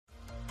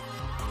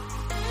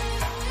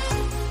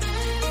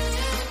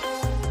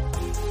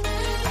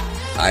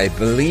I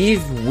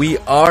believe we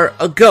are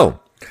a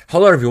go.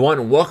 Hello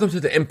everyone, welcome to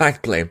the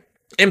Impact Play,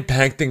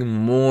 impacting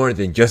more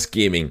than just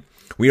gaming.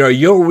 We are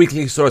your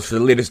weekly source for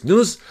the latest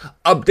news,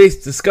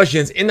 updates,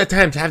 discussions, and the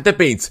time to have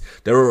debates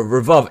that will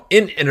revolve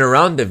in and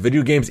around the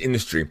video games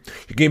industry.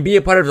 You can be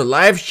a part of the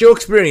live show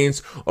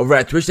experience over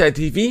at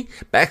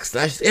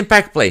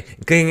twitch.tv/impactplay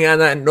and clicking on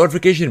that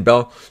notification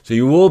bell so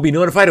you will be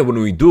notified when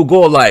we do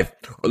go live,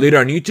 or later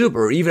on YouTube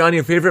or even on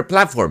your favorite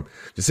platform.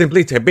 Just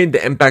simply type in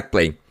the Impact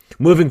Play.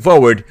 Moving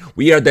forward,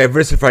 we are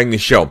diversifying the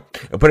show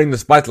and putting the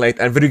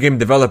spotlight on video game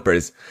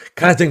developers,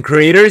 content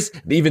creators,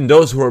 and even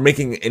those who are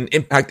making an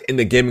impact in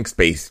the gaming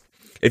space.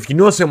 If you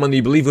know someone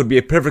you believe would be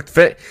a perfect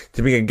fit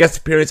to make a guest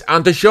appearance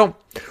on the show,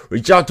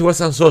 reach out to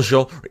us on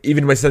social or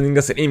even by sending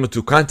us an email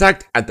to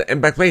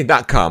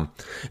contact@theimpactplay.com.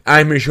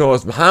 I'm your show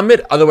host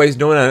Mohammed, otherwise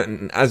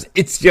known as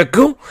It's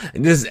Yaku,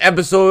 and this is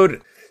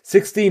episode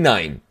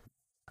 69.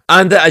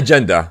 On the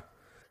agenda,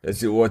 let's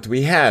see what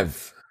we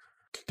have.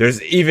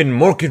 There's even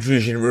more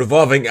confusion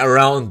revolving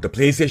around the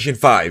PlayStation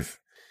 5.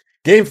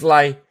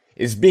 GameFly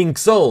is being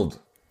sold,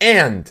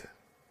 and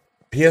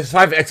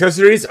PS5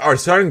 accessories are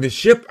starting to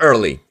ship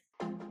early.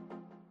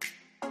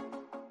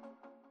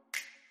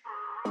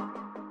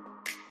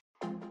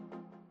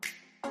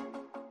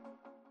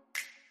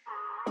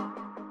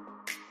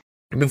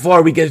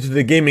 Before we get into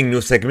the gaming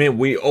news segment,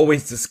 we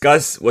always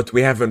discuss what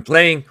we have been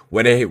playing,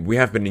 what we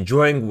have been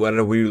enjoying, what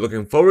are we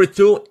looking forward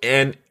to,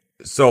 and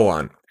so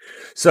on.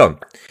 So,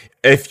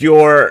 if you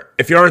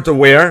aren't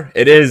aware,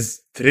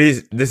 this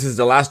is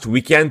the last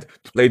weekend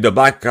to play the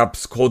Black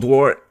Ops Cold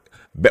War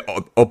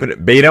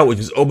open beta, which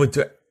is open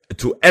to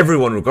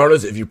everyone,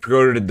 regardless if you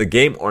pre-ordered the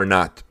game or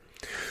not.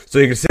 So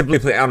you can simply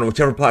play on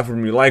whichever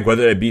platform you like,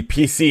 whether it be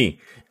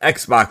PC,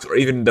 Xbox, or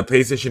even the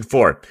PlayStation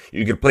 4.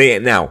 You can play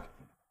it now.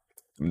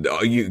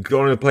 You can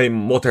only play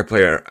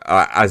multiplayer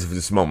as of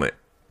this moment.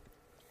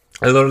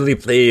 I literally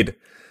played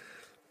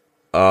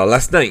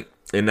last night,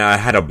 and I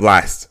had a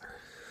blast.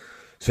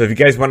 So if you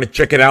guys want to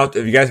check it out,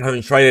 if you guys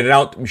haven't tried it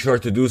out, be sure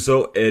to do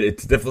so.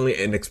 It's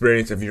definitely an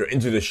experience if you're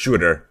into the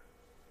shooter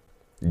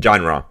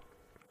genre.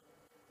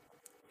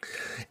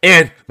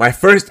 And my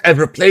first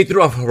ever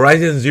playthrough of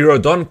Horizon Zero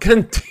Dawn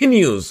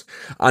continues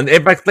on the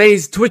Impact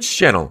Plays Twitch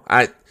channel.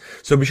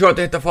 So be sure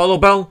to hit the follow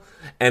bell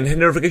and hit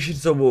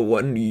notifications so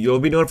you'll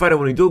be notified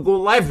when we do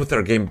go live with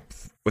our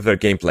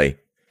gameplay.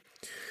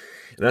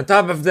 And on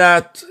top of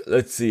that,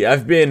 let's see,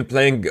 I've been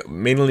playing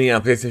mainly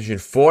on PlayStation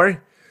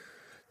 4.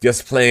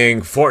 Just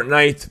playing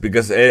Fortnite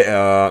because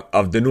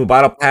of the new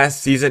Battle Pass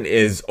season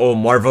is all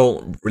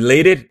Marvel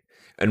related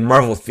and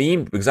Marvel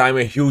themed, because I'm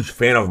a huge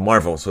fan of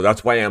Marvel. So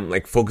that's why I'm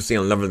focusing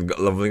on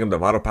leveling up the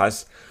Battle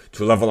Pass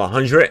to level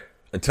 100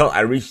 until I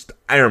reach the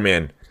Iron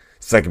Man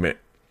segment.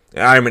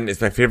 And Iron Man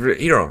is my favorite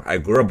hero. I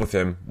grew up with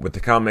him, with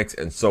the comics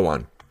and so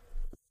on.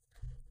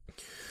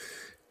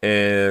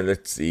 And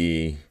let's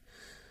see.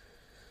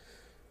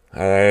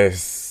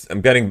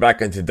 I'm getting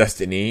back into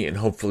Destiny, and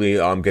hopefully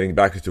I'm getting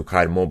back into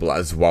COD Mobile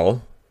as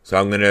well. So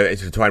I'm going to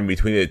intertwine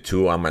between the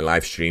two on my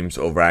live streams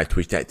over at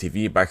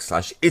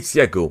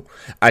twitch.tv/itsyagu,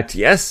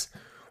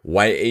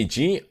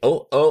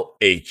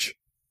 ITSYAGOOH.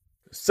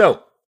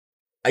 So,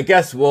 I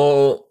guess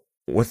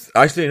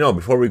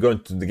before we go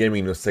into the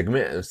gaming news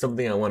segment, there's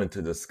something I wanted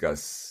to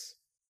discuss.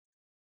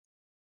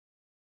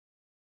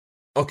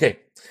 Okay,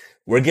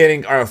 we're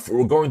going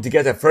to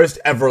get a first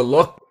ever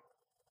look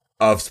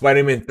of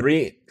Spider-Man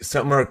 3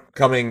 summer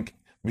coming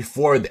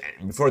before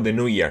the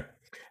new year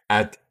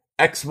at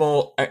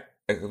Expo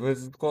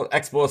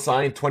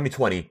Sign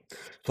 2020.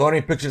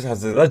 Sony Pictures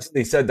has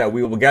allegedly said that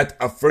we will get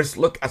a first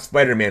look at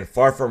Spider-Man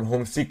Far From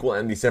Home sequel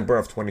in December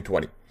of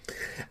 2020.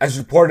 As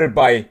reported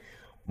by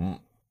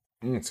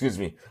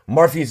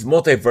Murphy's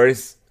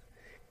Multiverse,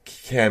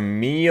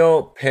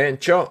 Camilo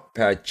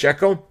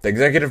Pacheco, the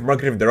executive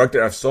marketing director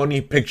of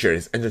Sony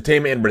Pictures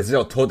Entertainment in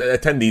Brazil, told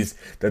attendees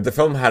that the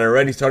film had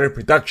already started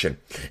production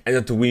and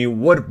that we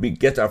would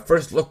get our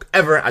first look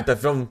ever at the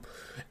film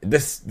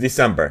this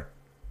December.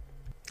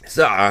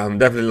 So I'm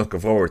definitely looking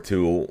forward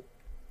to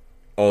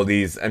all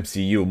these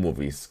MCU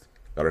movies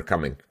that are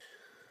coming.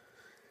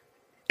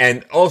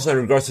 And also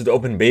in regards to the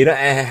open beta,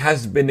 it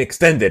has been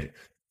extended.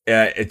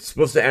 It's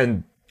supposed to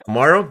end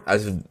tomorrow,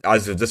 as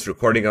of this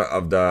recording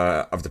of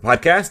the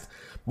podcast,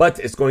 but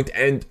it's going to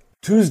end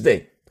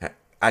Tuesday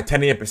at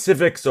 10 a.m.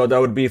 Pacific. So that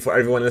would be for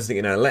everyone listening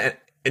in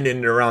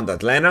and around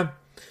Atlanta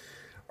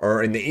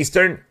or in the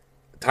Eastern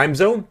time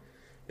zone.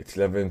 It's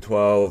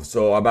 11:12,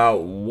 so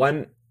about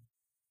 1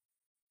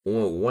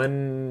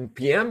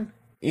 p.m.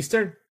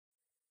 Eastern.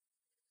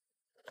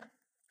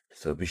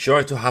 So be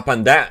sure to hop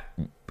on that,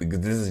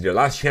 because this is your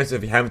last chance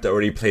if you haven't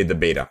already played the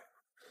beta.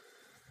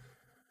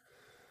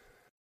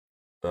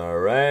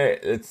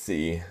 Alright, let's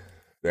see. Do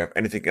we have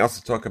anything else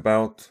to talk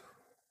about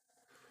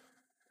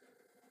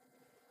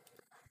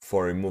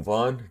before we move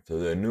on to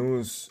the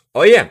news?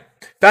 Oh yeah,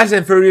 Fast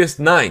and Furious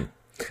 9.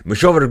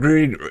 Michelle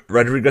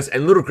Rodriguez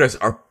and Ludacris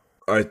are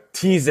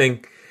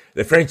teasing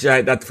the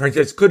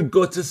franchise could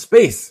go to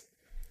space.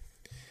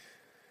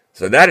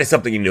 So that is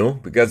something new,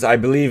 because I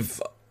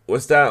believe,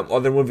 what's that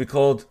other movie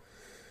called?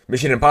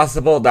 Mission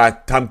Impossible,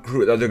 that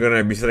they're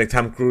gonna be sending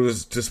Tom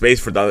Cruise to space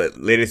for the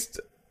latest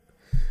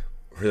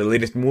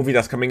movie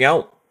that's coming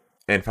out,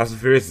 and Fast and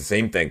Furious the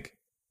same thing.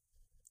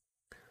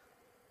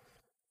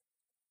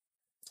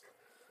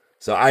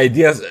 So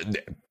ideas,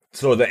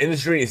 so the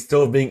industry is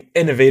still being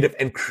innovative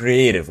and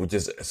creative, which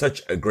is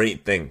such a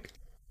great thing.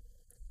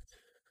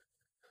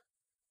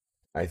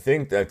 I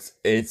think that's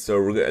it.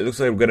 So it looks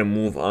like we're gonna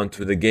move on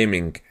to the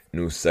gaming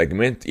news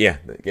segment. Yeah,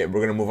 we're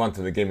gonna move on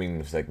to the gaming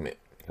news segment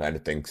side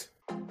of things.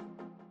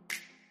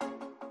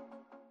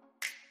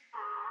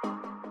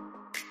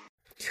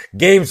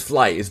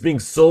 GamesFly is being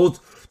sold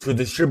to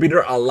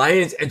distributor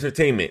Alliance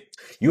Entertainment.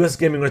 U.S.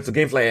 gaming rental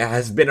GameFly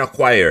has been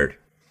acquired.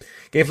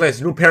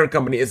 GameFly's new parent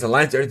company is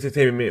Alliance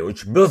Entertainment,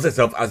 which bills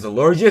itself as the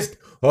largest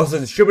wholesale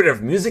distributor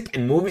of music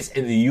and movies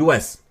in the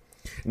U.S.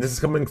 And this is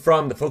coming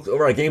from the folks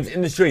over at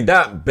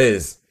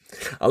GamesIndustry.biz.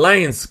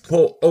 Alliance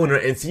co-owner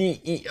and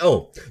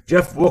CEO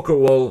Jeff Walker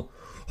will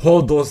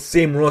hold those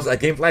same roles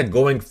at GameFly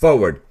going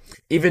forward,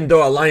 even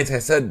though Alliance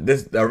has said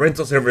the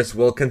rental service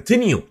will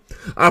continue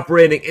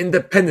operating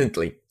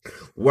independently.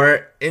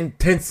 We're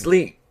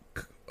intensely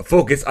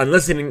focused on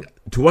listening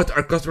to what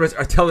our customers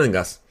are telling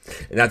us,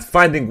 and that's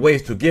finding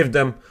ways to give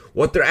them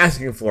what they're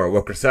asking for,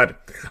 Walker said.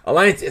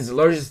 Alliance is the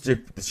largest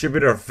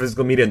distributor of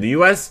physical media in the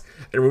US,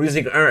 and we're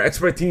using our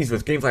expertise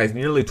with GameFly has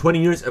nearly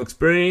 20 years of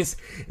experience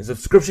in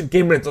subscription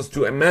game rentals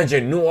to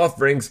imagine new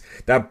offerings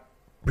that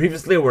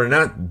previously were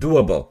not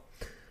doable.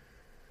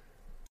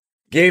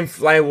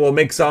 GameFly will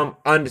make some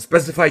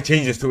unspecified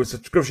changes to its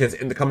subscriptions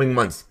in the coming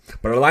months,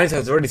 but Alliance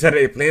has already said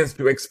it plans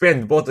to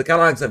expand both the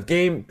catalogs of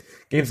games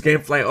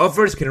GameFly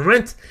offers can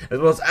rent, as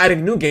well as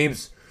adding new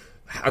games,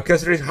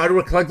 accessories,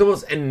 hardware,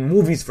 collectibles, and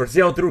movies for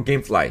sale through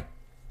GameFly.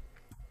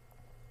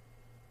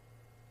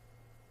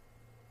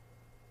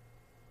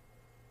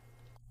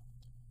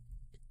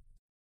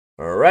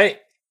 Alright,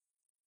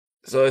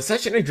 so it's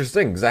such an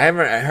interesting because I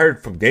haven't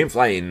heard from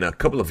GameFly in a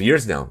couple of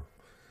years now.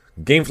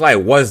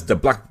 GameFly was the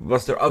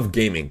blockbuster of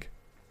gaming.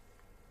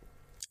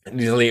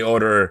 Easily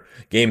order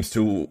games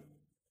to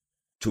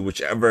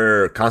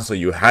whichever console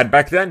you had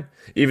back then,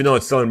 even though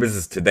it's still in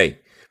business today.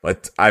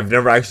 But I've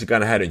never actually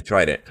gone ahead and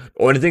tried it.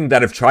 The only thing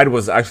that I've tried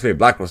was actually a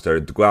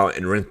Blockbuster to go out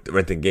and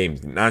renting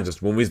games, not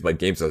just movies but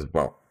games as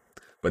well.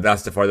 But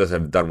that's the farthest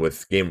I've done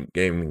with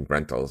gaming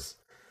rentals.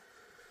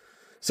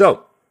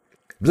 So,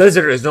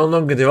 Blizzard is no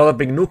longer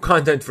developing new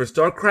content for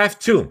StarCraft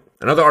 2.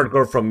 Another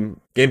article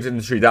from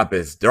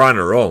GamesIndustry.biz. They're on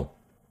a roll.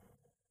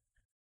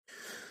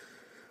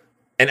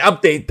 An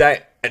update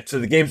that to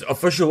the game's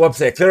official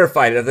website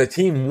clarified that the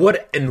team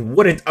would and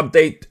wouldn't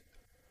update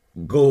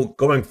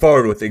going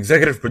forward, with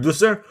executive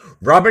producer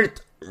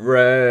Robert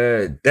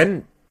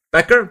Denbecker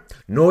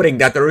noting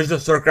that the original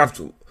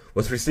StarCraft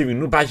was receiving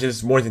new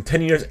patches more than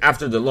 10 years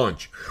after the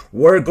launch.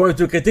 We're going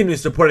to continue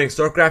supporting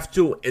StarCraft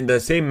 2 in the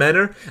same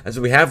manner as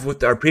we have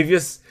with our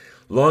previous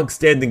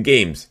long-standing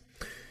games.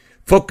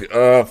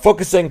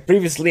 Focusing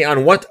previously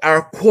on what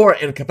our core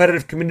and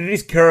competitive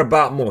communities care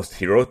about most,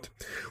 he wrote.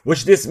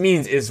 Which this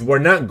means is we're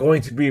not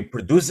going to be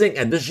producing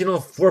additional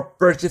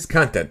for-purchase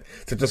content,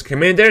 such as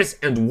Commanders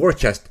and War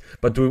Chest,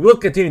 but we will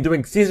continue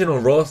doing seasonal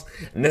roles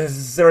and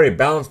necessary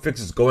balance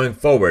fixes going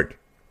forward.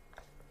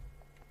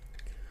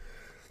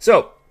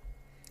 So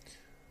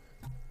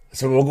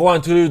we'll go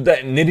on to the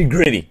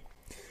nitty-gritty.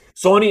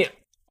 Sony...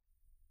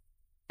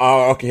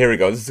 okay, here we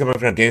go. This is coming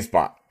from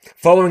GameSpot.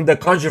 Following the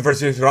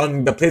controversy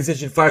surrounding the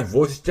PlayStation 5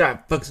 voice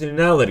chat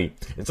functionality,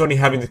 and Sony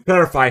having to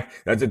clarify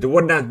that it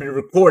would not be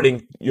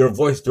recording your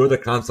voice through the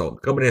console,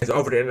 the company has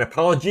offered an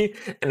apology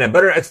and a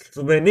better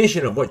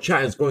explanation of how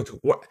chat is going to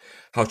work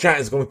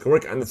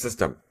on the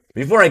system.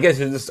 Before I get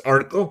to this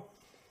article,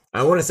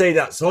 I want to say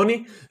that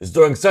Sony is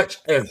doing such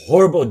a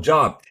horrible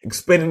job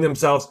explaining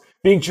themselves,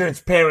 being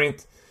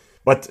transparent,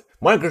 but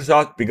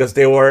Microsoft, because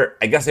they were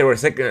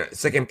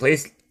second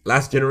place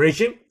last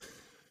generation,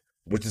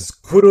 which is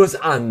kudos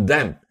on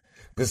them.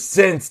 Because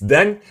since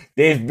then,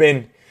 they've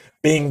been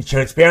being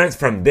transparent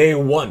from day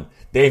one.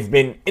 They've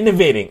been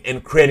innovating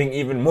and creating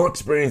even more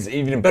experience,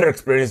 even better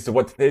experience to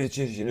what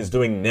PlayStation is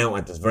doing now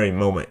at this very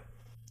moment.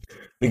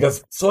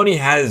 Because Sony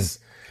has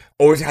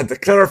always had to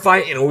clarify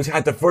and always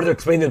had to further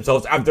explain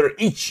themselves after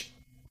each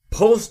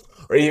post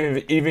or even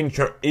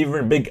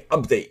big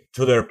update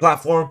to their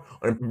platform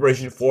or in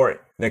preparation for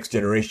next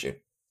generation.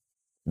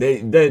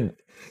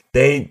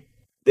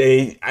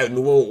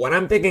 What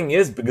I'm thinking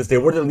is, because they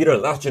were the leader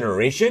last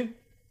generation,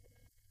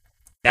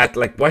 that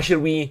why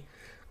should we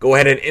go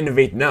ahead and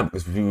innovate now?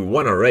 Because we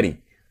won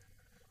already.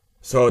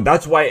 So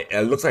that's why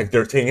it looks like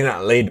they're taking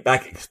that laid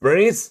back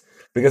experience,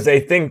 because they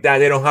think that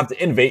they don't have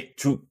to innovate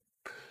to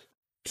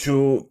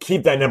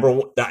keep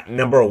that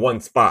number one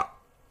spot.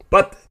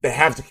 But they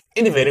have to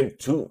innovate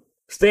to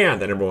stay on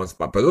the number one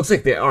spot. But it looks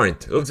like they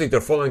aren't. It looks like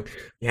they're falling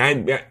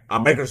behind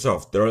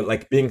Microsoft.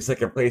 They're being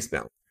second place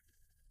now.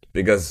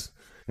 Because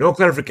no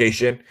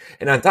clarification,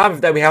 and on top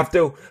of that, we have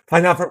to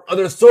find out from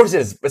other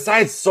sources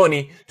besides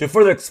Sony to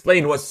further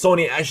explain what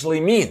Sony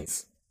actually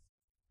means.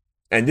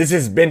 And this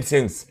has been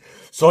since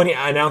Sony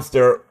announced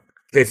their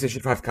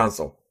PlayStation 5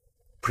 console.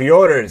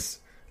 Pre-orders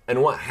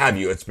and what have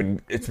you. It's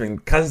been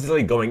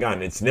constantly going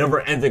on. It's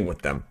never ending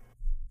with them.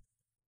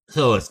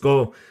 So let's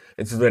go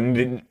into the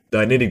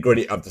nitty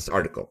gritty of this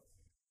article.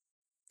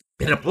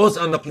 In a post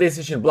on the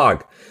PlayStation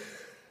blog,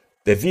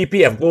 the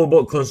VP of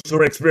Global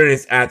Consumer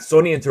Experience at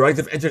Sony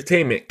Interactive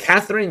Entertainment,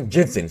 Catherine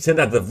Jensen, said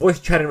that the voice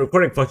chat and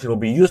recording function will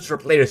be used for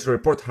players to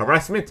report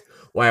harassment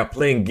while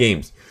playing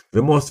games.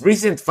 The most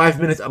recent 5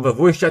 minutes of a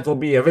voice chat will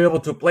be available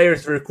to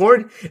players to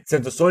record and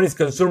sent to Sony's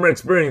Consumer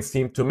Experience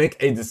team to make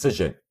a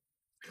decision.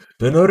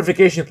 The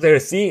notification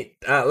players see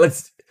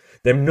lets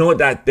them know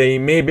that they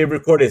may be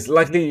recorded is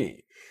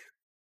likely,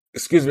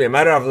 a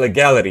matter of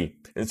legality.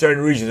 In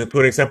certain regions,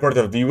 including some parts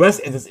of the US,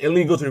 it is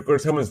illegal to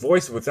record someone's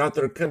voice without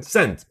their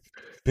consent.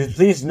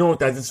 Please note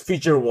that this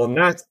feature will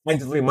not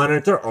actively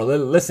monitor or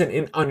listen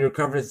in on your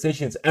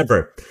conversations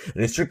ever,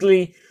 and is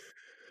strictly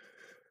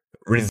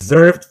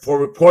reserved for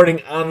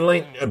reporting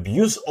online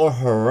abuse or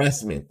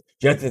harassment.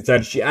 Jensen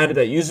said she added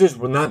that users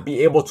will not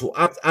be able to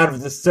opt out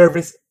of this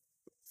service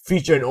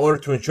feature in order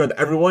to ensure that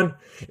everyone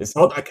is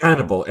held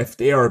accountable if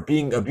they are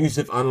being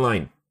abusive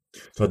online.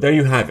 So there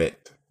you have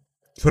it.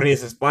 Sony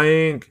is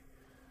spying.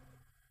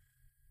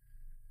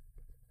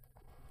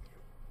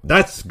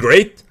 That's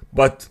great.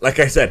 But like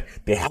I said,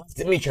 they have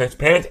to be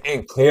transparent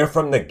and clear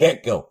from the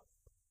get-go.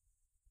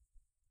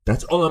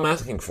 That's all I'm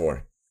asking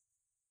for.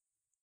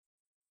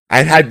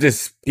 I've had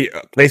this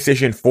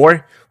PlayStation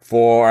 4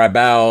 for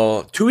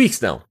about 2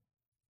 weeks now.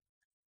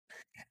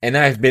 And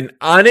I've been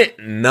on it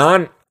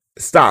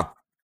non-stop.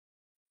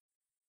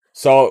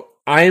 So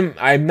I'm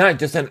not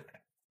just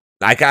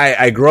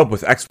I grew up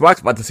with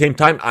Xbox, but at the same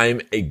time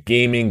I'm a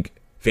gaming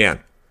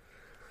fan.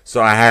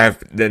 So I have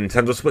the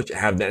Nintendo Switch, I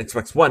have the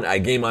Xbox One, I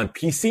game on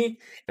PC,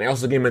 and I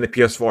also game on the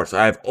PS4. So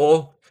I have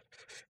all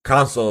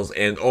consoles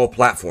and all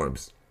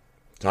platforms.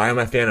 So I am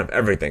a fan of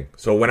everything.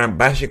 So when I'm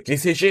bashing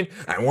PlayStation,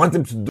 I want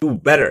them to do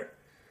better.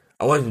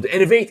 I want them to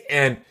innovate,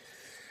 and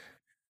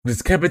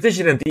this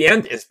competition at the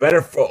end is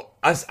better for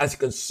us as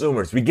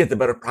consumers. We get the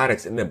better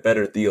products and the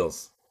better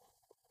deals.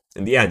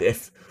 In the end,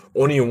 if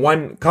only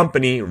one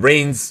company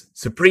reigns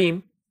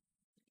supreme,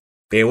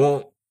 they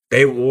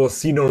will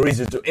see no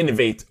reason to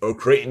innovate or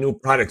create new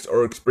products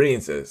or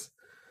experiences.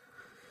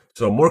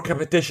 So more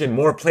competition,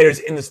 more players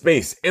in the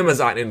space,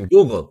 Amazon and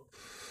Google,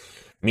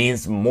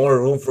 means more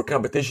room for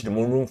competition,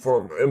 more room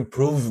for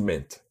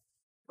improvement.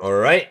 All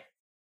right?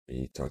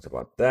 We talked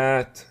about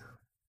that.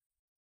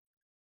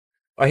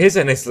 Oh, here's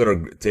a nice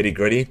little titty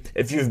gritty.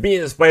 If you've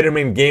beaten the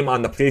Spider-Man game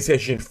on the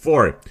PlayStation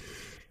 4,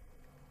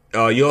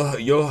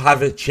 you'll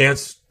have a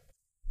chance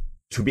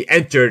to be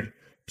entered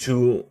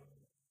to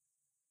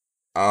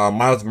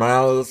Miles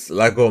Morales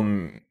Lego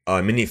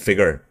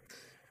minifigure,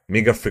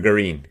 mega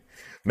figurine.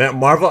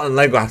 Marvel and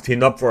Lego have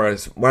teamed up for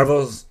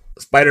Marvel's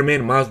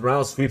Spider-Man Miles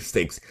Morales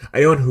sweepstakes.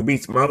 Anyone who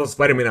beats Marvel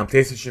Spider-Man on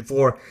PlayStation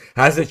 4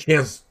 has a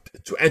chance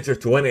to enter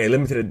to win a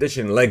limited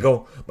edition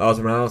Lego Miles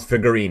Morales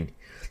figurine.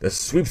 The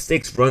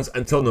sweepstakes runs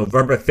until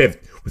November 5th,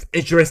 with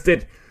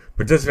interested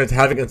participants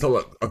having until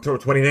October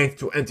 29th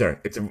to enter.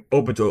 It's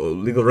open to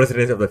legal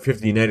residents of the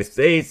 50 United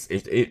States,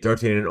 aged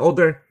 13 and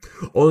older.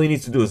 All you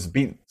need to do is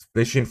beat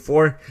PlayStation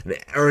 4 and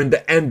earn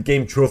the end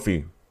game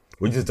trophy,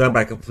 which is done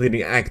by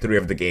completing Act 3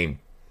 of the game.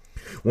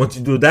 Once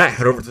you do that,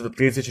 head over to the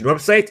PlayStation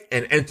website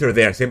and enter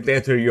there. Simply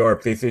enter your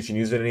PlayStation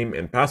username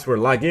and password,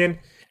 log in,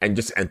 and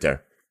just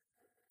enter.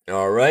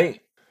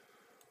 Alright.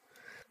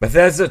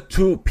 Bethesda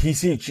 2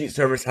 PC cheat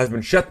service has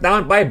been shut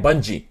down by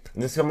Bungie.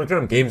 This is coming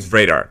from Games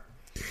Radar.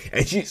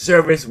 A cheat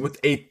service with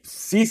a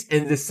cease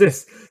and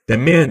desist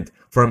demand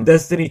from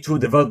Destiny 2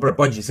 developer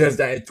Bungie says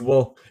that it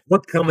will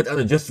not comment on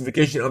the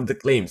justification of the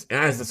claims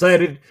and has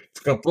decided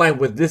to comply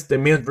with this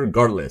demand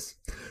regardless.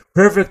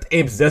 Perfect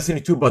Aim's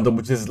Destiny 2 bundle,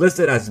 which is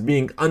listed as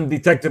being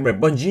undetected by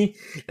Bungie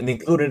and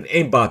included an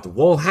aimbot,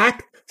 wall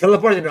hack,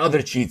 teleport, and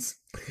other cheats,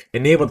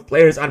 enabled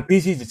players on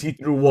PC to see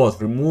through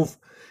walls, remove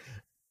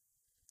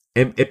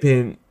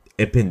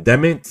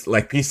impediments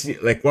like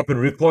weapon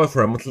recoil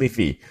for a monthly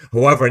fee.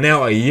 However,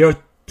 now a year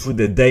to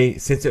the day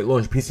since it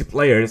launched, PC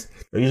players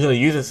that usually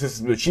use the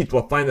system to cheat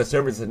will find the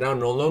service is now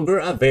no longer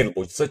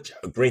available. It's such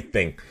a great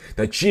thing.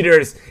 The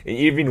cheaters and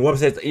even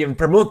websites that even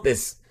promote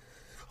this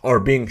are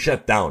being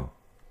shut down.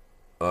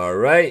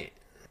 Alright.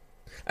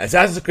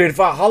 Assassin's Creed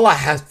Valhalla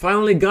has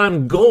finally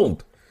gone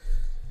gold.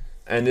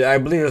 And I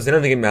believe there's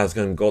another game that has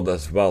gone gold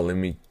as well. Let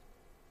me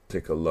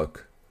take a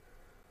look.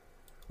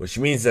 Which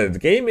means that the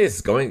game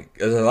is going...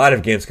 There's a lot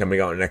of games coming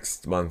out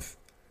next month.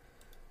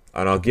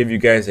 And I'll give you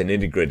guys a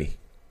nitty gritty.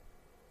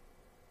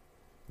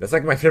 That's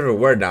like my favorite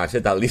word now. I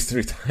said that at least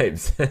 3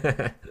 times.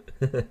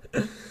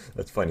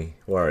 That's funny.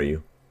 Where are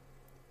you?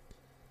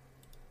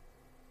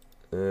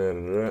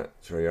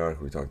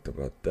 Treyarch, we talked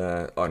about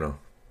that. Oh no.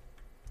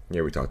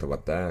 Yeah, we talked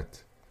about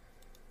that.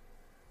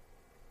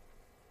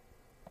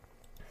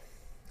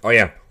 Oh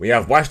yeah, we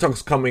have Watch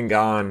Dogs coming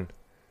on.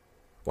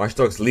 Watch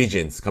Dogs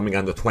Legions coming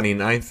on the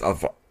 29th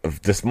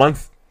of this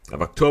month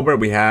of October.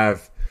 We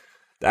have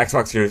the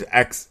Xbox Series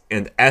X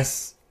and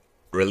S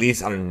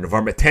release on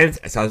November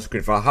 10th. Assassin's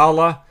Creed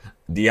Valhalla,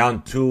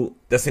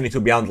 Destiny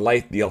 2 Beyond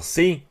Light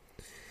DLC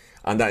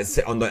On that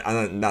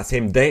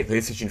same day,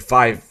 PlayStation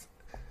 5,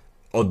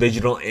 all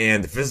digital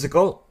and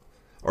physical,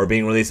 are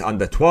being released on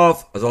the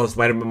 12th, as well as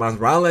Spider-Man Miles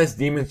Morales,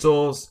 Demon's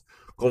Souls,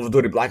 Call of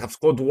Duty Black Ops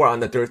Cold War on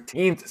the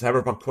 13th,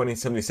 Cyberpunk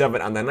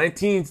 2077 on the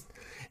 19th,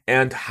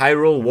 and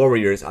Hyrule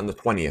Warriors on the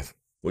 20th,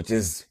 which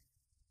is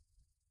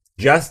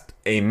just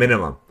a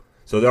minimum.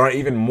 So there are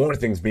even more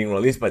things being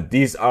released, but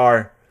these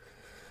are,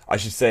 I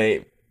should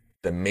say,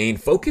 the main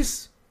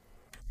focus,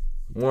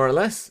 more or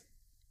less.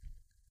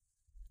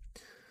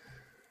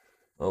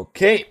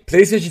 Okay,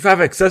 PlayStation 5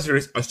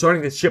 accessories are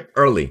starting to ship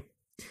early.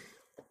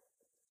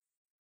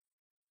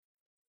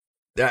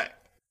 That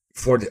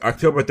for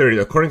October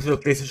 30th, according to the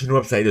PlayStation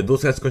website, the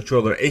DualSense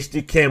controller,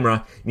 HD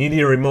camera,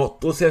 media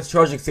remote, DualSense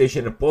charging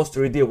station, and Pulse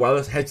 3D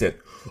wireless headset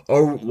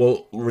or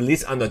will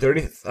release on the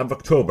 30th of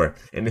October,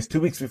 and it's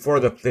 2 weeks before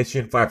the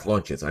PlayStation 5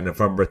 launches on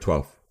November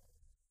 12th.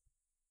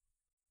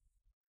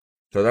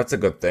 So that's a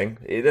good thing.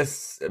 It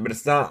is, but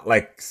it's not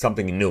like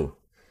something new.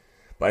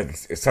 But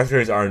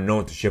accessories are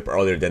known to ship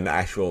earlier than the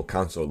actual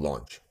console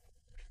launch.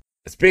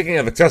 Speaking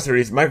of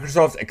accessories,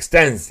 Microsoft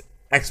extends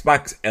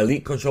Xbox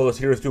Elite Controller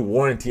Series 2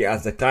 warranty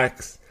as the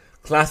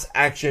class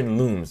action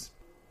looms.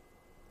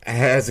 It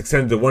has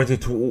extended the warranty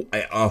to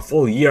a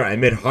full year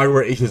amid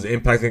hardware issues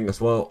impacting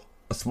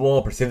a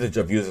small percentage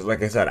of users.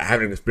 Like I said, I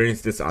haven't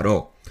experienced this at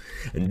all.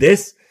 And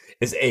this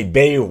is a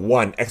Day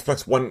 1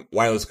 Xbox One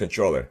wireless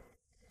controller.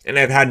 And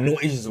I've had no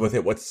issues with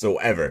it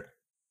whatsoever.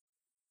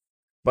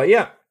 But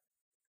yeah.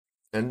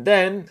 And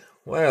then,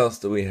 what else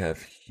do we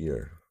have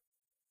here?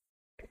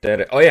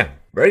 Oh yeah,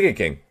 Burger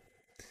King.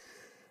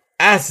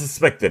 As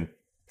suspected,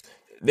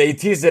 they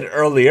teased it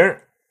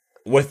earlier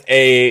with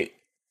a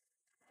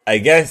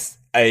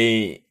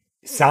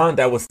sound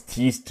that was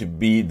teased to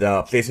be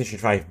the PlayStation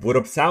 5 boot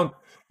up sound,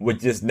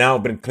 which has now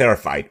been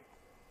clarified.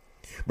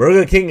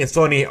 Burger King and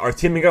Sony are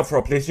teaming up for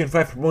a PlayStation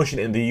 5 promotion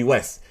in the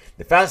US.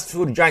 The fast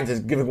food giant is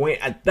giving away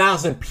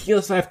 1,000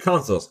 PS5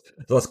 consoles,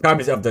 as well as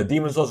copies of the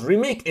Demon's Souls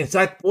remake and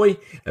Sackboy: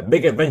 A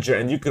Big Adventure,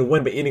 and you can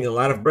win by eating a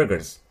lot of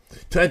burgers.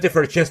 To enter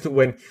for a chance to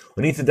win,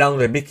 we need to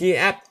download the BK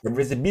app or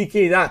visit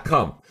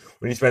BK.com.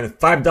 When you spend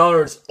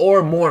 $5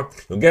 or more,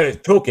 you'll get a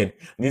token.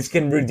 These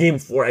can redeem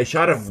for a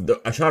shot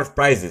of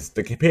prizes.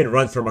 The campaign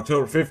runs from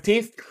October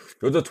 15th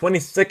to the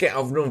 22nd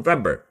of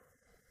November.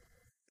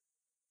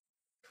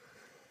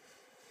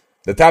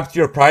 The top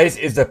tier prize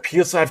is the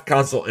PS5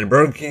 console, and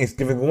Burger King is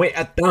giving away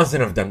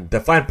 1,000 of them. The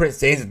fine print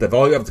says that the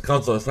value of the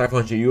console is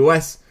 $500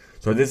 US,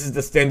 so this is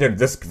the standard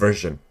disc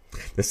version.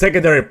 The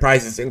secondary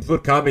prizes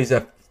include copies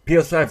of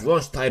PS5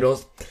 launch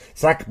titles,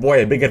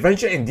 Sackboy: A Big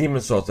Adventure, and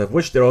Demon's Souls, of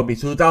which there will be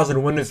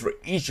 2,000 winners for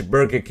each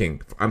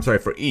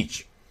for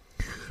each.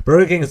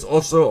 Burger King is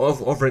also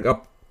offering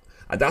up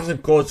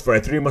 1,000 codes for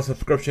a 3-month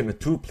subscription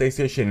to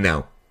PlayStation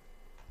Now.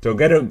 So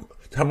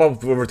come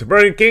over to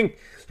Burger King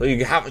so you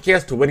can have a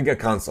chance to win a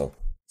console.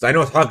 So I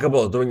know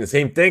Talkable is doing the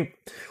same thing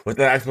with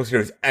the Xbox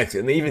Series X,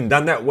 and they even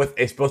done that with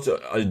a Special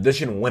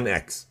Edition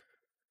 1X.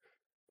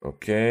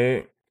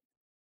 Okay.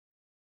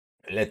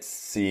 Let's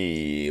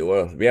see.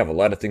 Well, we have a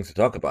lot of things to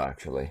talk about,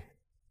 actually.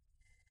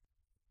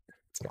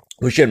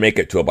 We should make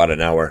it to about an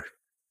hour.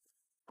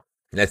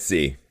 Let's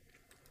see.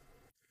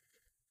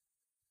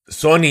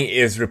 Sony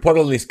is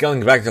reportedly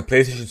scaling back the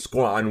PlayStation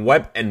Store on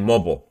web and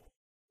mobile.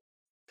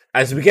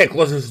 As we get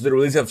closer to the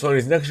release of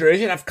Sony's next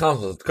generation of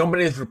consoles, the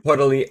company is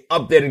reportedly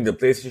updating the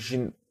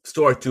PlayStation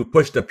Store to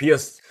push the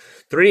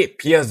PS3,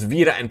 PS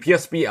Vita, and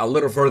PSP a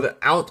little further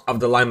out of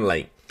the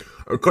limelight.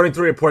 According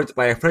to reports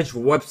by a French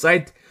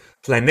website,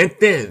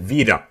 Planète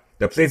Vita,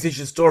 the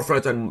PlayStation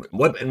storefront on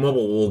web and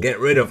mobile will get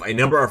rid of a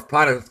number of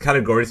product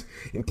categories,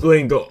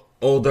 including the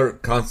older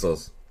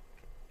consoles.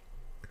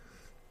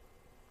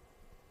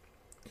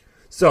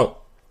 So,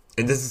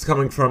 and this is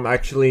coming from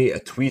actually a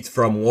tweet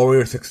from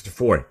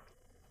Warrior64.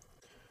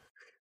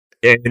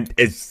 And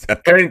it's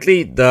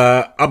apparently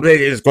the update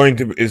is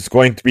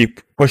going to be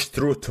pushed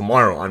through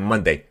tomorrow on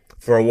Monday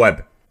for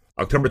web,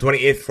 October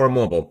 28th for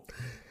mobile.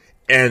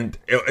 And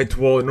it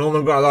will no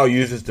longer allow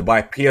users to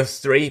buy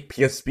PS3,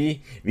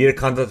 PSP, Vita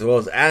content, as well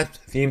as apps,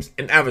 themes,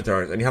 and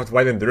avatars, and you have to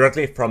buy them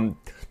directly from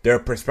their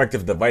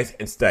respective device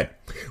instead.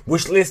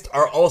 Wish lists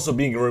are also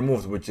being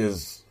removed, which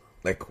is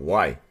like,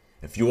 why?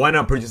 If you want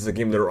to purchase a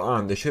game later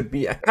on, there should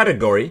be a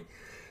category,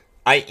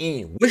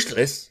 i.e. wish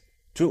list,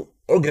 to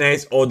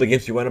organize all the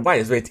games you want to buy.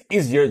 This way it's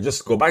easier,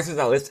 just go back to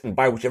that list and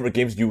buy whichever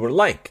games you would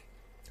like.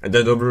 And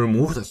then they'll be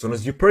removed as soon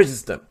as you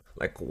purchase them.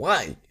 Like,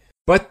 why?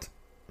 But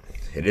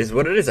it is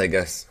what it is, I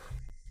guess.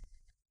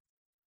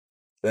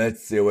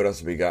 Let's see what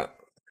else we got.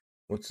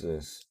 What's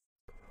this?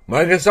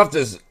 Microsoft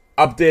is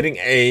updating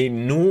a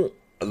new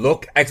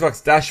look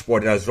Xbox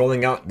dashboard that is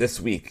rolling out this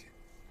week.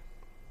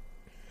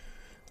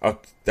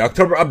 The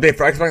October update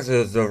for Xbox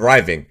is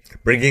arriving,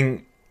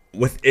 bringing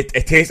with it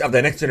a taste of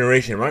the next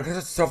generation.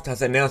 Microsoft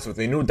has announced with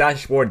a new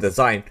dashboard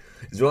design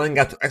is rolling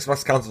out to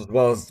Xbox consoles as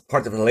well as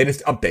part of the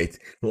latest update.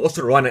 It will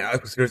also run on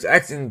Xbox Series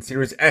X and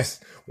Series S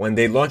when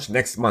they launch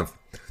next month.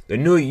 The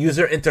new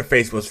user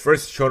interface was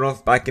first shown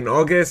off back in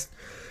August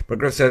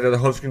Microsoft said that the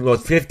home screen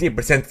loads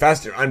 50%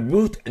 faster on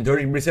boot and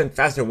 30%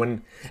 faster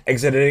when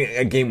exiting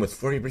a game with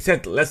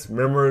 40% less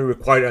memory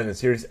required on the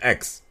Series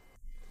X.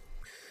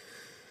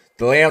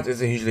 The layout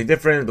isn't hugely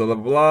different, blah blah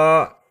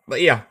blah.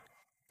 But yeah.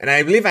 And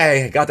I believe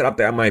I got it up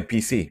there on my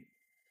PC.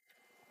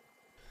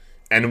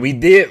 And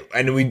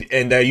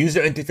the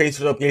user interface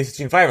for the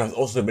PlayStation 5 has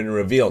also been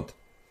revealed.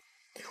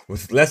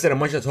 With less than a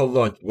month until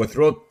launch, we're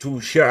thrilled to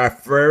share our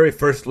very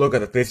first look at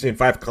the PlayStation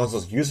 5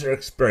 console's user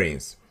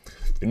experience.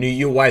 The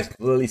new UI is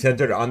completely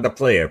centered on the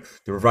player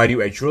to provide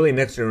you a truly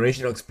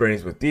next-generational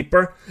experience with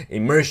deeper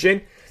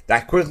immersion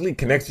that quickly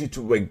connects you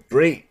to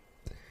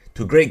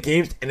great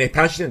games and a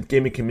passionate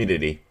gaming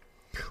community.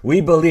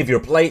 We believe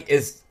your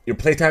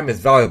playtime is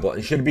valuable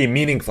and should be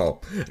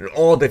meaningful, and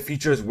all the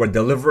features we're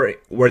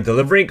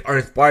delivering are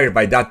inspired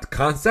by that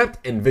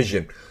concept and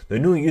vision. The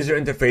new user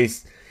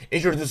interface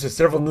introduces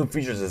several new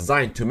features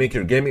designed to make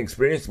your gaming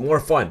experience more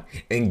fun,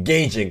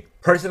 engaging,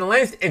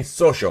 personalized, and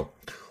social.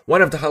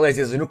 One of the highlights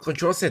is the new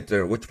control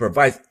center, which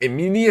provides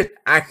immediate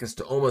access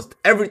to almost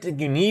everything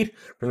you need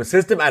from the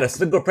system at a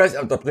single press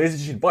of the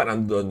PlayStation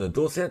button on the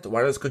DualSense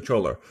wireless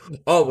controller,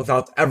 all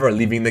without ever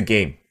leaving the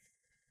game.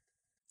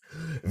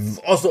 We've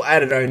also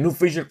added our new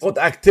feature called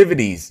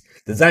Activities,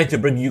 designed to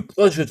bring you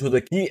closer to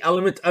the key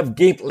element of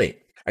gameplay.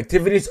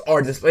 Activities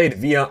are displayed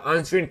via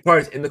on-screen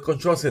parts in the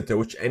control center,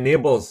 which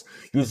enables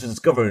you to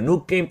discover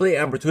new gameplay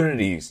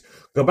opportunities,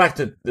 go back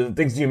to the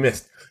things you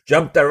missed,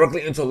 jump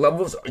directly into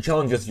levels or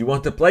challenges you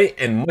want to play,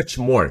 and much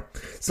more.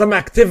 Some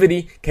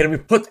activity can be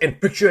put in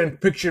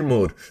picture-in-picture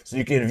mode, so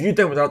you can view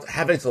them without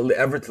having to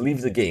ever to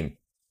leave the game.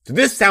 So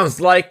this sounds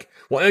like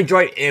what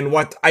Android and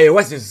what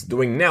iOS is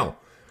doing now.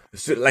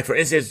 So, like for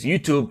instance,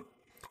 YouTube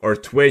or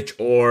Twitch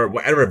or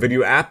whatever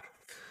video app,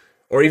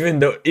 or even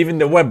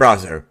the web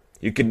browser.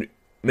 You can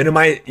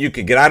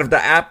get out of the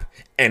app,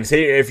 and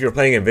say if you're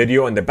playing a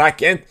video on the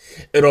back end,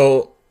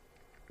 it'll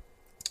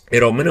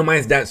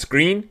minimize that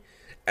screen,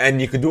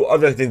 and you can do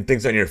other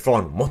things on your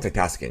phone,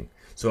 multitasking.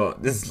 So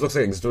this looks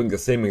like it's doing the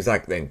same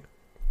exact thing.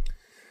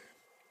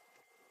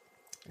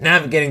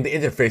 Navigating the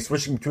interface,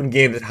 switching between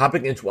games, and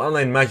hopping into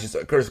online matches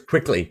occurs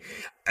quickly,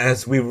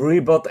 as we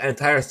rebuilt the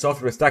entire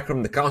software stack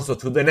from the console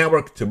to the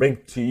network to bring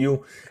to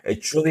you a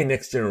truly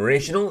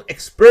next-generational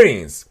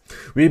experience.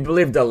 We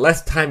believe the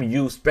less time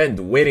you spend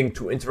waiting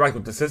to interact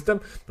with the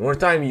system, the more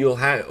time you'll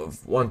have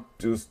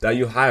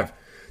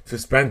to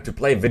spend to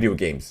play video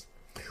games.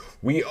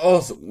 We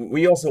also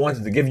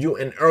wanted to give you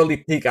an early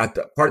peek at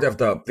the part of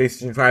the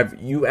PlayStation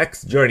 5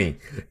 UX journey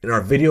in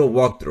our video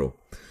walkthrough.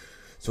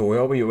 So we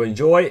hope you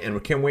enjoy, and we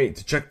can't wait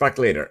to check back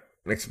later,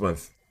 next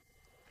month.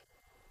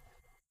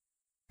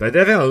 But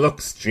definitely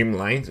looks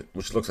streamlined,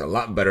 which looks a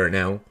lot better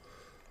now.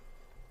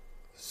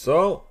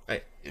 So,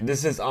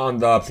 this is on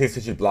the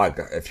PlayStation blog,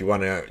 if you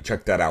want to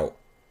check that out.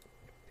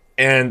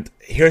 And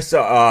here's,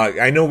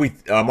 I know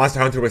Monster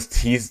Hunter was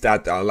teased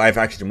that live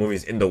action movie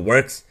is in the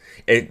works.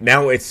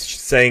 Now it's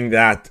saying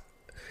that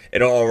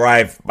it'll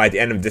arrive by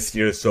the end of this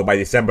year, so by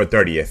December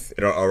 30th,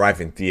 it'll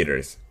arrive in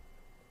theaters.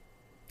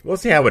 We'll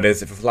see how it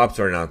is, if it flops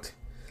or not.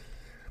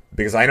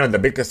 Because I know the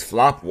biggest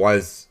flop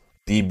was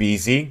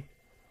DBZ.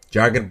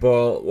 Dragon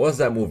Ball, what was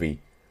that movie?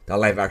 That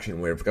live action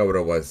movie, I forgot what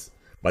it was.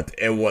 But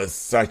it was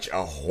such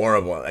a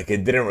horrible, it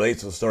didn't relate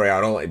to the story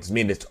at all. It's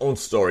made its own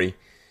story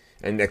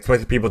and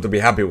expected people to be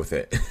happy with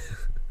it.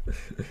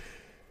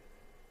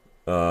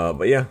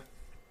 But yeah.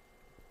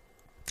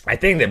 I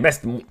think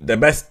the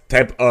best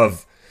type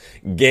of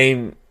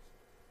game,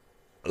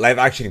 live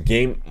action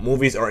game,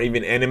 movies or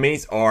even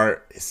animes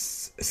are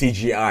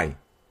CGI.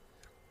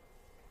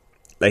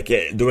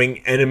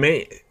 Doing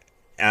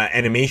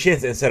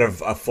animations instead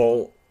of a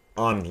full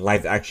on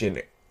live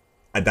action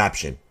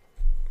adaptation.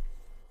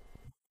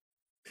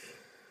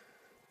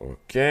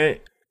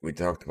 Okay, we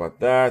talked about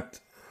that.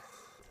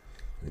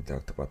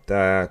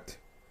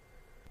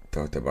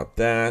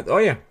 Oh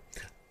yeah,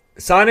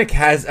 Sonic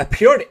has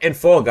appeared in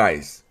Fall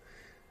Guys,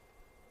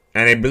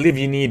 and I believe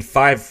you need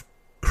 5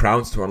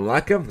 crowns to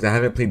unlock him. Because I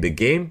haven't played the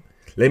game.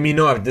 Let me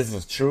know if this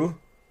is true.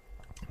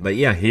 But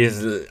yeah,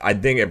 I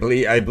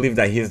believe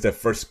that he is the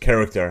first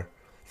character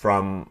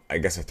from, I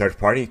guess, a third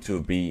party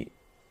to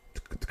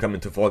come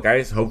into Fall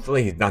Guys.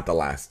 Hopefully, he's not the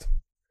last.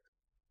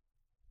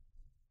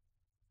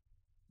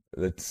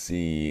 Let's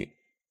see.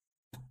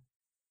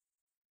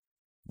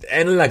 The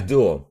Analog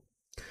Duo.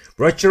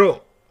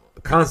 Retro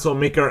console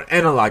maker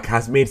Analog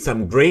has made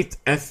some great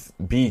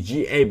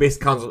FPGA-based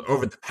consoles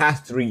over the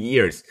past 3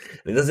 years,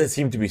 and it doesn't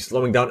seem to be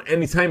slowing down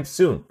anytime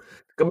soon.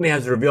 The company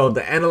has revealed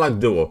the Analog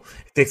Duo.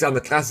 It takes on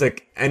the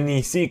classic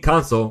NEC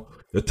console,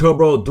 the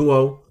Turbo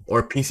Duo,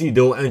 or PC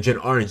Dual Engine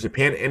are in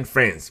Japan and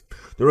France.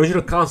 The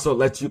original console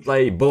lets you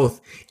play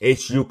both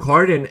HU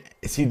card and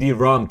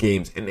CD-ROM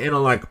games, and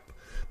Analog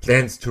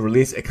plans to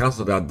release a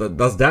console that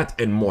does that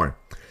and more.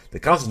 The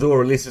console Duo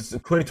releases in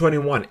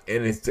 2021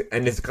 and is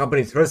the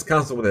company's first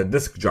console with a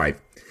disk drive.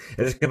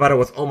 It is compatible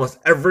with almost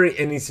every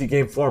NEC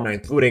game format,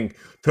 including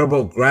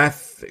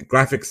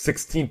TurboGrafx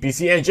 16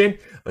 PC Engine,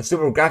 and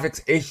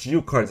SuperGrafx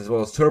HU cards, as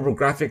well as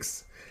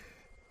TurboGrafx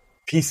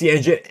PC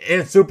Engine,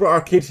 and Super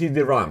Arcade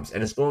CD-ROMs,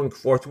 and it's going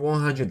for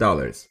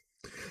 $100.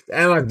 The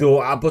Analog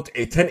Duo outputs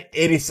a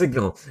 1080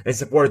 signal and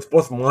supports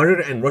both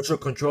monitor and retro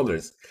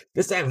controllers.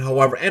 This time,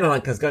 however,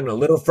 Analog has gotten a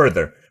little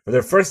further. For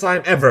the first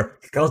time ever,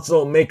 the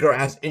console maker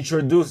has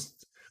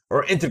introduced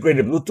or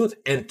integrated Bluetooth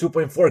and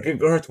 2.4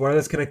 GHz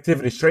wireless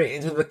connectivity straight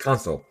into the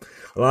console,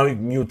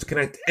 allowing you to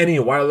connect any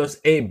wireless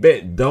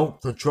 8-bit DOE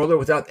controller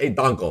without a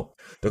dongle.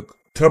 The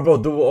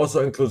Turbo Duo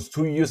also includes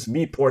 2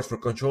 USB ports for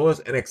controllers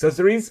and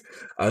accessories,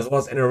 as well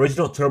as an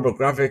original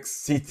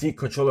TurboGrafx CT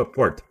controller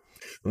port.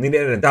 You'll need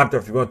an adapter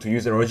if you want to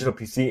use original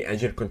PC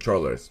Engine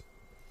controllers.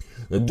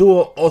 The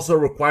Duo also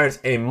requires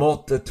a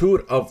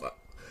multitude of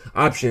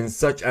options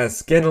such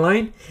as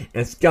scanline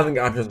and scaling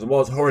options, as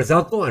well as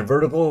horizontal and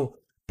vertical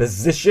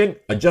position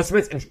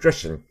adjustments and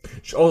stretching.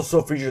 It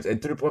also features a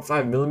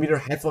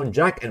 3.5mm headphone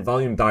jack and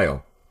volume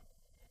dial.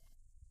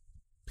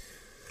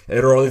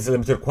 It releases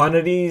limited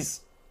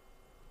quantities.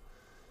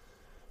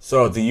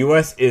 So the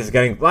US is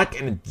getting black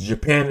and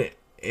Japan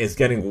is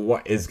getting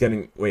hold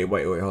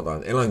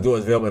on. Analog Duo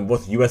is available in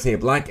both USA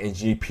black and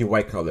GP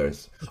white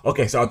colors.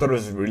 Okay, so I thought it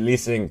was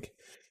releasing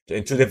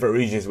in 2 different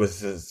regions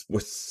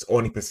with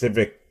only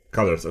Pacific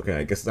colors. Okay,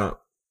 I guess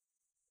not.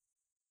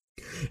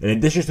 In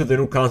addition to the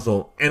new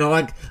console,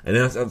 Analog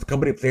announced that the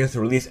company plans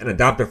to release an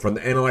adapter for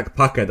the Analog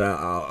Pocket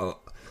that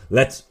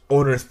lets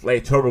owners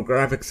play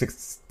TurboGrafx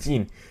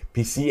 16,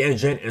 PC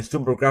Engine, and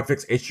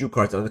TurboGrafx HU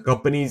cards on the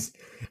company's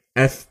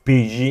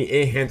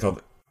FPGA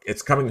handheld.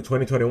 It's coming in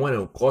 2021 and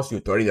will cost you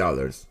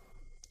 $30. So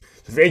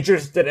if you're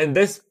interested in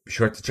this, be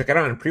sure to check it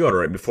out and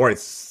pre-order it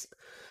because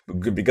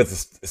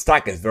the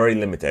stock is very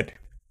limited.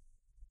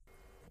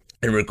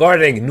 And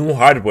regarding new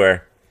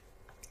hardware,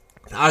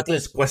 the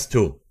Oculus Quest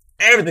 2.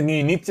 Everything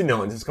you need to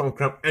know, and this is coming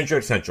from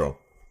Android Central.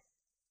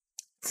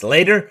 It's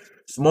later,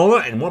 smaller,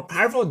 and more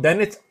powerful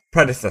than its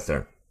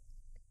predecessor.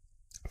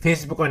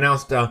 Facebook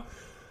announced the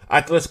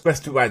Oculus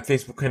Quest 2 at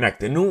Facebook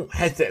Connect. The new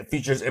headset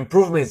features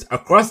improvements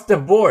across the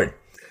board,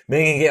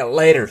 making it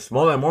lighter,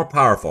 smaller, and more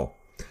powerful.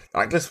 The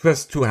Oculus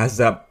Quest 2 has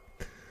a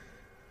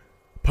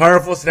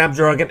powerful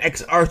Snapdragon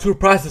XR2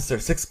 processor,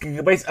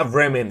 6GB of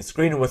RAM, and a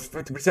screen with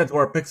 50%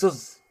 more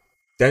pixels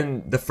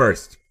than the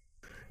first.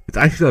 It's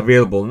actually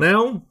available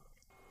now,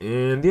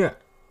 and yeah.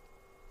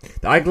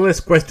 The Oculus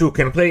Quest 2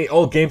 can play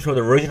all games from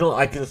the original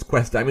Oculus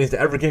Quest. That means that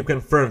every game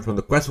confirmed from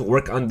the Quest will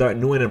work on the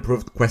new and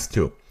improved Quest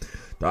 2.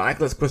 The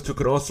Oculus Quest 2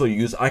 could also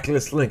use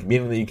Oculus Link,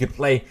 meaning that you can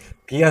play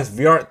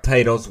PSVR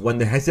titles when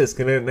the headset is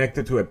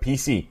connected to a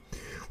PC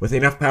with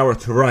enough power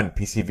to run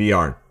PC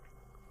VR.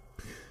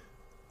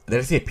 Did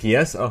I say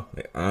PS? Oh,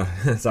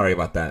 sorry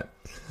about that.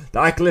 The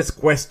Oculus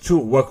Quest 2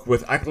 works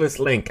with Oculus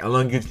Link,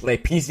 allowing you to play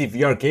PC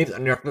VR games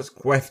on your Oculus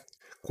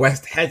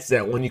Quest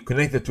headset when you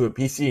connect it to a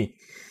PC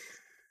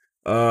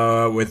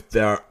with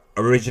the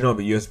original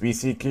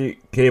USB-C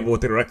cable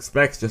with the correct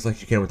specs, just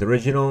like you can with the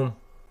original.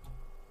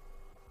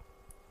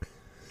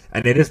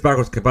 And it is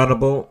backwards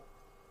compatible.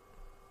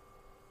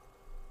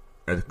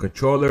 The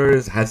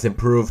controllers has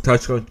improved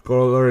touch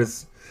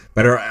controllers,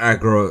 better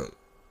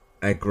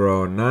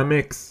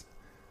ergonomics.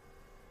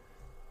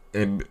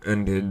 In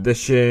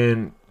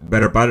addition,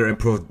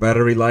 improved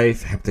battery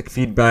life, haptic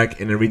feedback,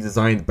 and a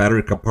redesigned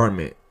battery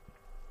compartment.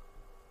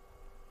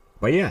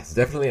 But yeah, it's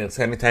definitely an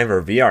exciting time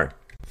for VR.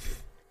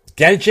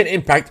 Genshin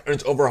Impact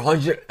earns over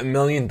 $100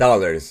 million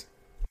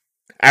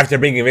after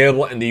being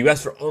available in the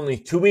US for only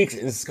 2 weeks.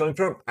 This is coming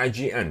from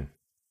IGN.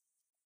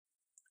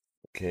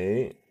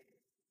 Okay.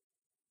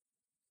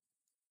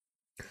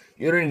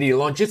 Unity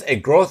launches a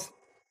growth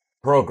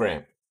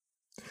program.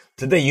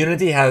 Today,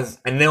 Unity has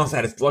announced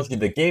that it's launching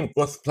the Game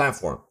Growth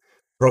Platform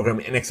program,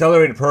 an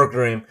accelerated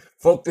program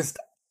focused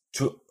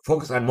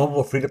on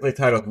mobile free-to-play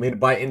titles made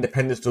by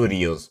independent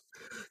studios.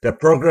 The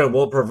program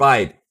will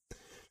provide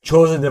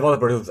chosen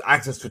developers with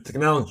access to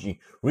technology,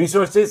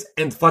 resources,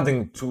 and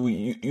funding for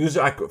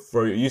user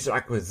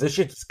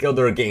acquisition to scale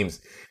their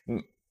games,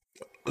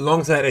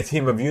 alongside a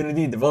team of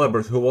Unity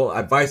developers who will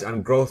advise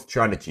on growth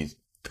strategies.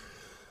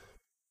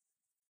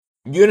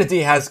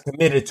 Unity has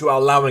committed to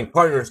allowing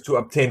partners to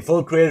obtain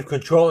full creative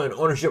control and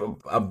ownership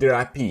of their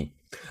IP,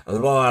 as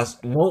well as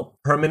no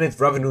permanent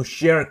revenue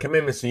share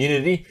commitments to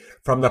Unity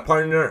from the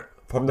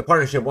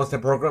partnership once the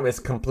program is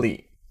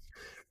complete.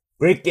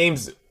 Great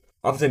games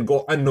often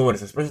go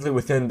unnoticed, especially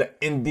within the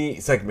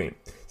indie segment,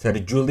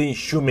 said Julie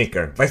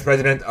Shoemaker, Vice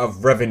President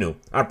of Revenue,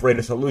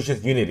 Operator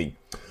Solutions Unity.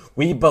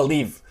 We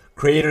believe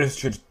creators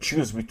should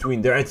choose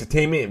between their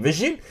entertainment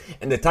vision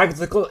and the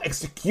tactical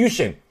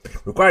execution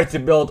required to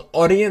build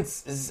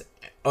audiences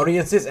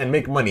and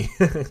make money.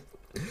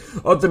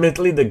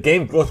 Ultimately, the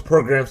Game Growth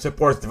Program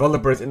supports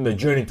developers in the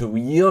journey to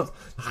yield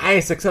the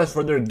highest success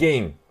for their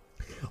game,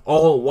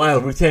 all while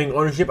retaining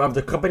ownership of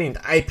the company and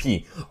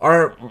IP.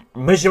 Our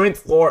measurement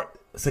for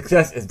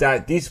success is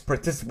that these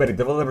participating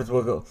developers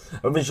will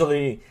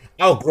eventually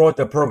outgrow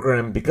the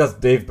program because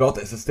they've built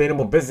a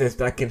sustainable business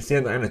that can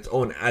stand on its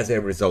own as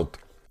a result.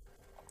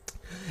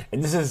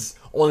 And this is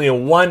only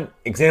one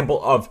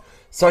example of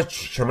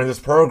such tremendous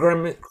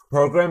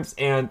programs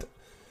and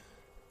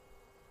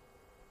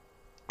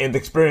and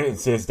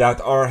experiences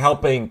that are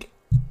helping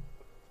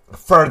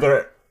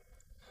further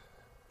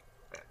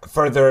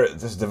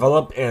just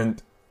develop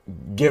and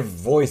give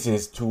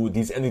voices to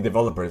these indie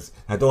developers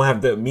that don't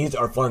have the means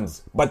or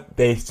funds, but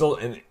still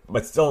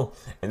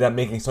end up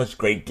making such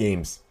great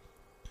games.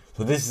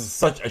 So this is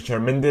such a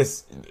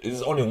tremendous. This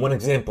is only one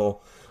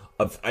example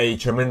of a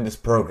tremendous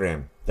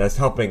program that's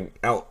helping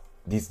out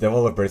these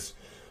developers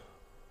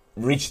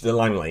reach the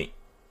limelight.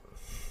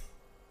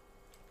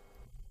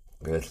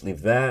 Okay, let's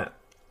leave that.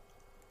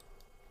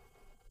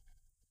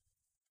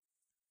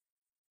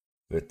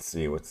 Let's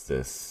see, what's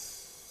this?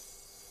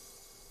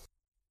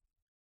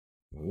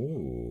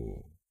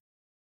 Ooh,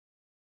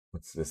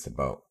 what's this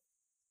about?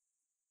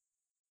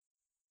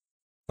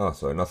 Oh,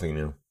 sorry, nothing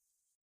new.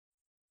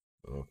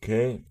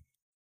 Okay.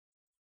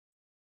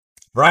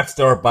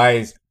 Rockstar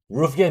buys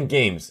Ruffian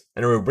Games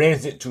and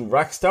rebrands it to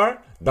Rockstar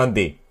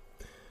Dundee.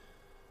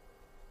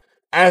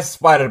 As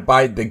spotted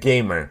by The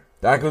Gamer,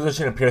 the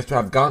acquisition appears to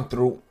have gone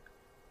through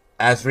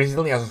as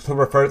recently as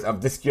October 1st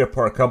of this year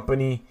per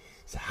company's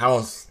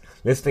house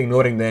listing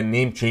noting the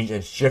name change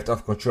and shift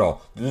of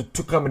control. The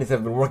two companies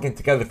have been working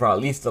together for at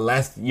least the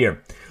last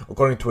year,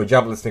 according to a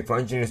job listing for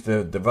engineers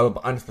to develop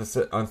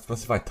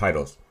unspecified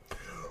titles.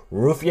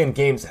 Ruffian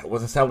Games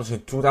was established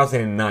in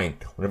 2009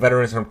 when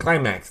veterans from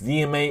Climax,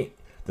 DMA,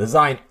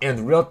 Design,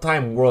 and Real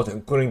Time World,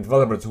 including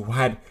developers who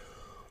had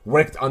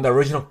worked on the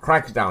original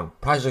Crackdown,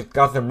 Project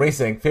Gotham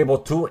Racing, Fable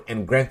 2,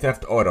 and Grand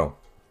Theft Auto.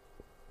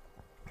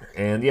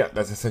 And yeah,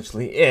 that's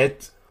essentially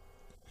it.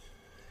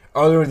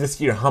 Earlier this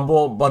year,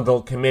 Humble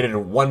Bundle committed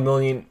 $1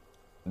 million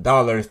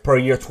per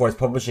year towards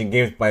publishing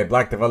games by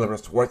black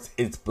developers towards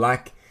its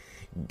Black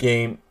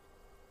Game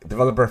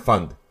Developer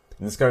Fund.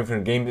 This is coming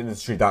from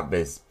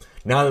GameIndustry.biz.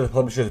 Now that the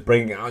publisher is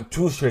bringing on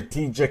two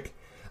strategic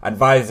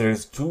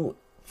advisors to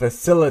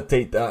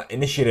facilitate the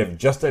initiative,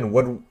 Justin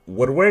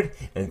Woodward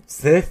and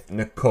Seth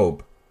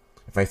Nakob.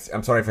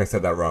 I'm sorry if I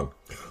said that wrong.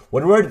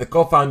 Woodward, the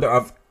co-founder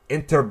of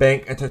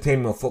Interbank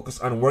Entertainment, will focus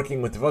on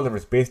working with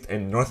developers based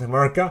in North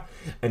America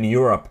and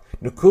Europe.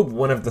 Nakob,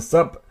 one of the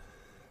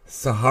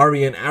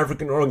sub-Saharan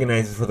African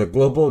organizers for the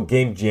Global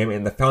Game Jam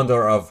and the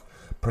founder of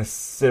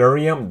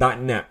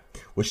Preserium.net,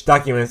 which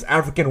documents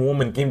African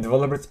women game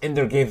developers in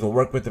their games, will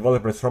work with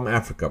developers from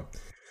Africa.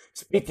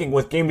 Speaking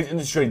with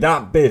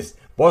GamesIndustry.biz,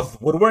 both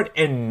Woodward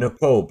and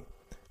Nakob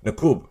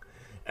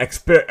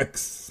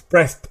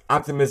expressed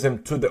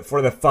optimism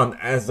for the fund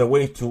as a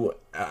way to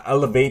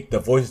elevate the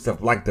voices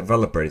of black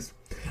developers,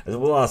 as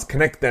well as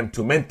connect them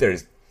to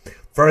mentors,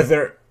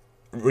 further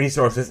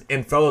resources,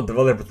 and fellow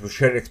developers with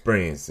shared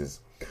experiences.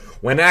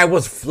 When I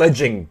was a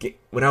fledgling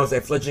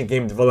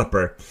game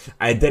developer,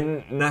 I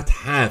did not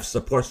have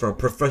support from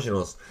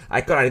professionals I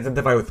could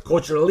identify with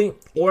culturally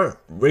or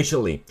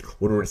racially.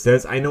 Woodward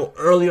says, I know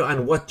early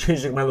on what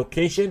changing my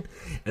location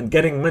and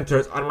getting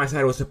mentors on my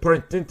side was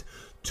important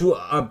to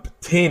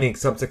obtaining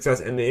some success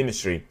in the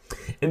industry.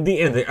 In the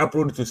end, they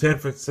uprooted to San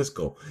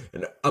Francisco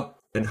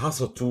and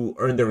hustled to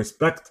earn the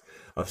respect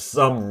of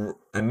some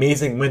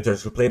amazing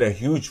mentors who played a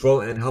huge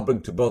role in helping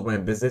to build my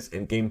business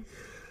and game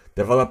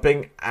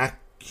developing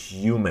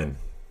acumen.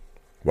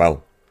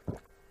 Well,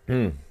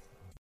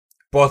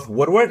 both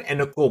Woodward and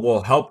Nakob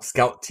will help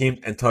scout teams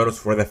and titles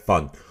for the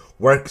fund,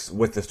 works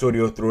with the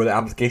studio through the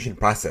application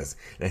process,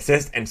 and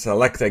assist in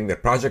selecting the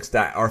projects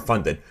that are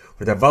funded.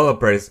 For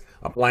developers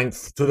applying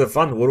to the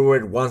fund,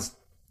 Woodward wants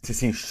to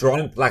see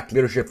strong black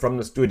leadership from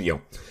the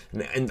studio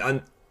and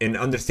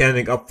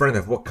understanding upfront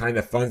of what kind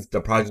of funds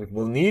the project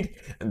will need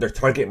and their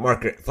target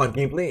market, fun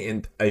gameplay,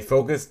 and a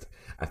focused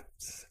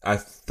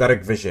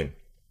aesthetic vision.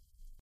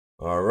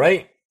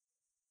 Alright.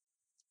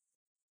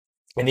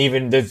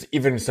 And there's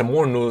even some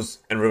more news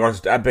in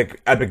regards to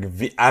Epic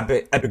v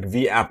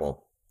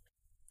Apple.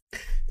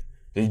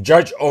 The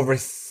judge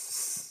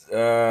overseeing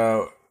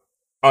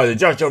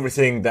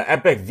the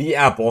Epic v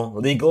Apple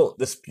legal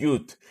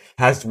dispute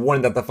has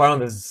warned that the final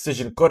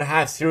decision could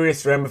have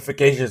serious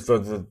ramifications for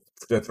the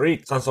three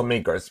console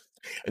makers.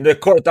 In the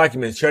court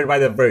documents shared by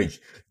The Verge,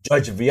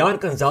 Judge Vian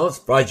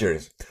Gonzalez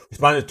Rogers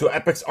responded to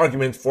Epic's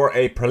argument for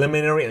a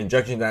preliminary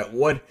injunction that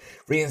would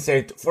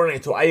reinstate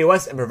Fortnite to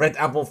iOS and prevent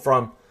Apple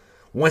from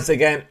once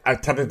again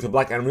attempting to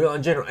block Unreal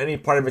Engine or any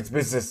part of its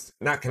business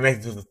not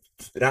connected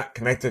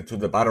to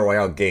the Battle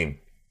Royale game.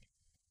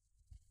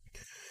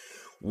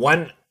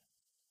 One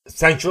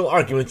central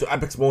argument to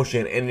Epic's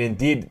motion, and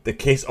indeed the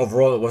case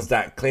overall, was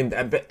that claimed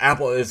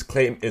Apple is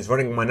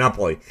running a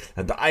monopoly,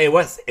 and the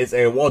iOS is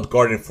a walled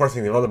garden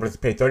forcing developers to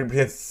pay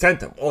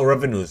 30% of all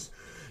revenues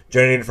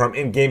generated from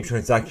in-game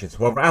transactions.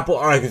 However, Apple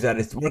argues that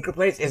its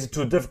marketplace isn't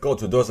too difficult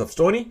to those of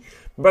Sony,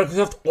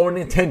 Microsoft, or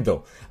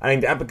Nintendo,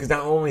 adding that Epic is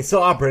not only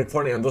still operating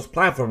Fortnite on those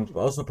platforms, but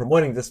also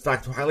promoting this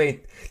fact to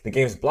highlight the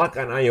game's block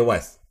on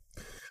iOS.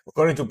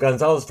 According to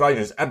Gonzalez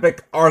Rogers,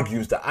 Epic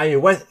argues that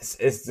iOS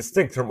is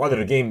distinct from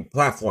other game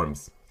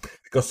platforms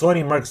because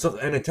Sony,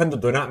 Microsoft, and Nintendo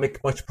do not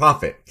make much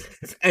profit,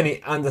 if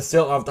any, on the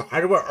sale of the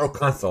hardware or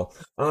console,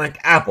 unlike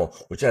Apple,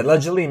 which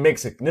allegedly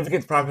makes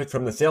significant profit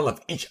from the sale of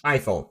each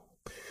iPhone.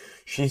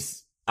 She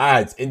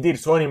adds, indeed,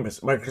 Sony,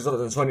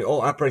 Microsoft, and Sony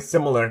all operate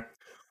similar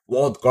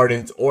walled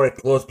gardens or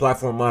closed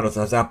platform models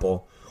as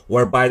Apple,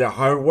 whereby the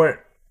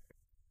hardware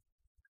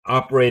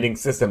operating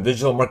system,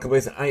 digital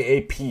marketplace, and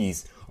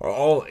IAPs are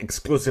all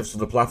exclusive to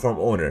the platform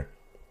owner.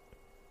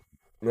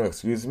 No,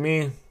 excuse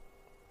me.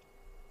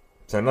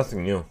 So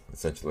nothing new,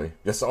 essentially.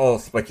 Just all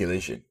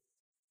speculation.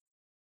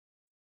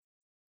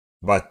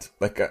 But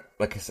like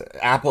I said,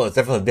 Apple is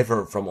definitely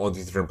different from all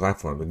these different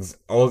platforms. Because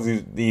all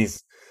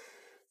these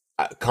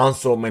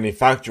console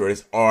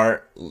manufacturers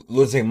are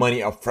losing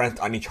money up front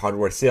on each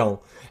hardware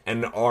sale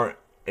and are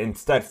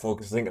instead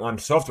focusing on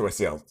software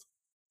sales,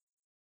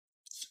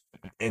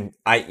 and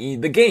i.e.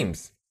 the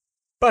games.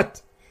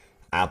 But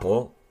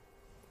Apple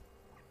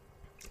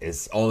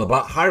is all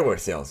about hardware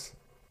sales.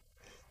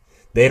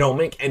 They don't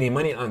make any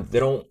money on. They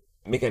don't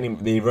make any.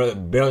 They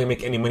barely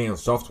make any money on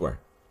software.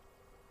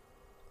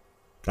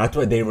 That's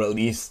why they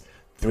release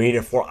 3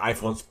 to 4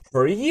 iPhones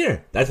per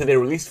year. That's why they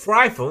released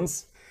 4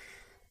 iPhones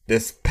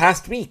this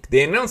past week.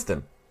 They announced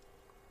them: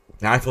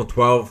 the iPhone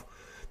 12,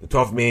 the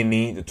 12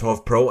 mini, the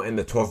 12 Pro, and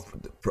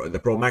the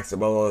Pro Max, as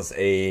well as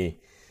a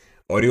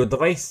audio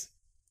device.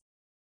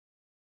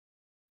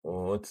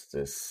 Oh, what's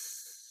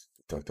this?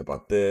 We talked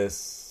about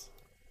this.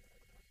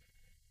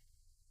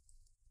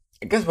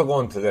 I guess we'll go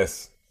into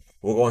this.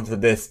 We'll go into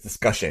this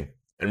discussion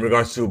in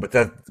regards to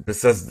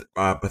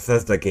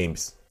Bethesda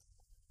games.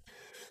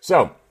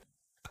 So,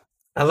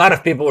 a lot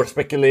of people were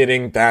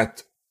speculating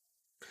that,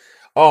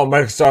 oh,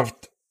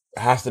 Microsoft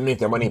has to make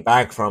their money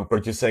back from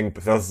purchasing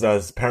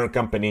Bethesda's parent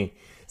company,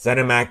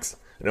 ZeniMax,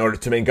 in order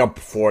to make up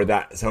for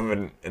that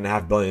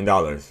 $7.5 billion.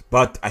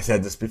 But I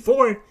said this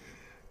before,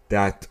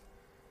 that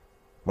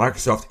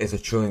Microsoft is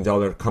 $1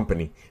 trillion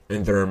company,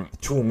 and their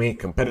two main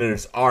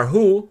competitors are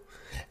who?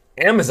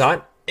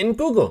 Amazon and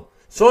Google.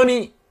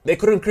 Sony, they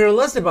couldn't care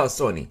less about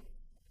Sony.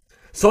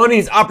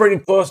 Sony's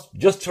operating costs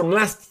just from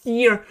last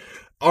year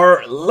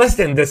are less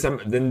than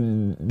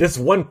this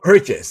one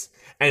purchase,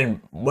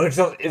 and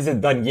Microsoft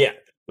isn't done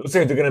yet. Looks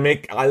like they're gonna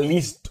make at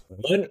least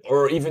one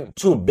or even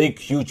two big,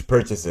 huge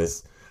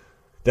purchases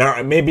that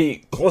are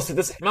maybe close to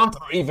this amount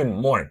or even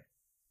more.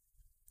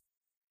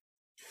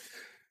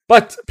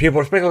 But people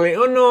are speculating,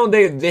 oh no,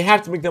 they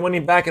have to make the money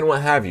back and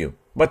what have you.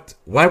 But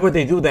why would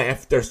they do that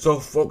if they're so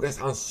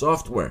focused on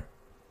software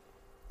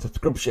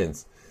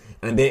subscriptions?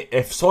 And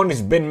if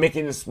Sony's been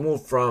making this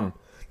move from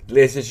the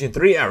PlayStation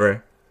 3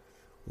 era,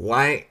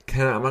 why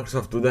cannot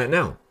Microsoft do that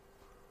now?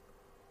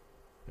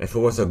 If it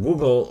was a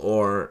Google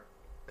or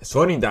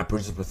Sony that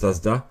purchased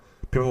Bethesda,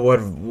 people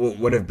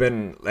would have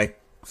been like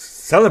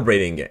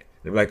celebrating it.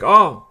 They'd be like,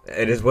 oh,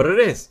 it is what it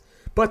is.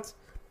 But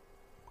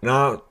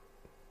now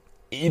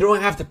you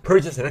don't have to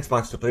purchase an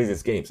Xbox to play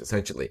these games,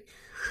 essentially.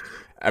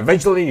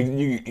 Eventually,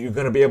 you're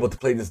going to be able to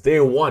play this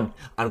day one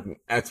on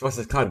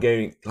Xbox's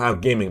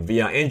cloud gaming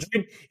via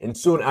Android and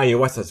soon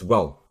iOS as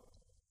well.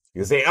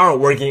 Because they are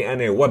working on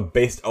a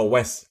web-based a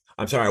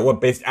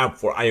web-based app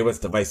for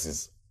iOS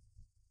devices.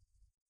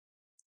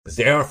 Because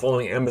they are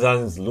following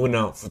Amazon's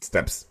Luna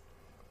footsteps.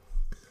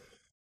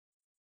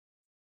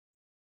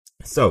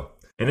 So,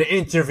 in an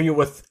interview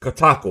with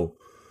Kotaku's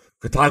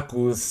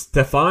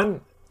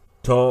Stefan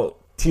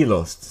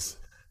Tilos,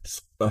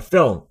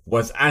 Phil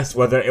was asked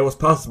whether it was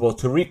possible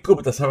to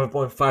recoup the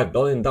 $7.5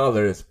 billion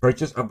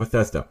purchase of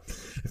Bethesda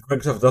if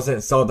Microsoft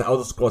doesn't sell the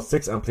Elder Scrolls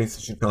 6 on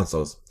PlayStation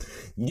consoles.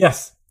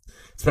 Yes,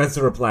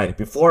 Spencer replied,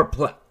 before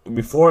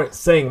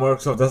saying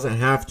Microsoft doesn't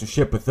have to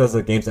ship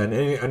Bethesda games on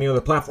any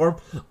other platform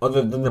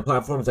other than the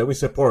platforms that we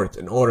support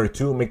in order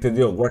to make the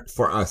deal work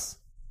for us.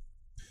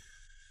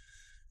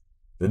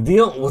 The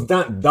deal was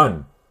not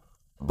done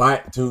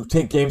to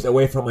take games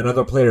away from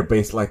another player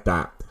base like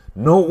that.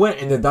 Nowhere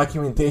in the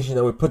documentation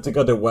that we put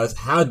together was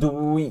how do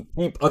we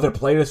keep other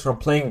players from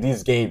playing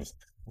these games.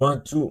 We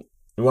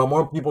want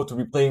more people to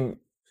be playing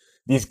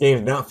these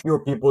games, not fewer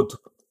people to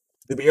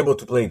be able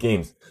to play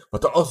games.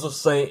 But to also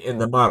say in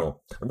the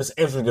model, I'm just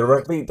answering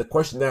directly the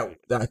question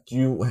that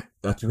you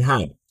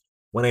had.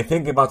 When I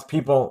think about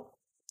people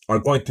are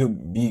going to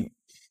be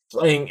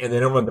playing in the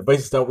number of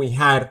devices that we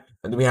had,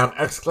 and we have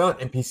xCloud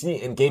and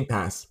PC and Game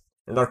Pass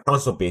and our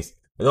console base.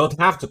 We don't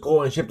have to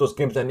go and ship those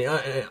games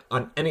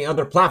on any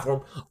other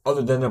platform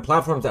other than the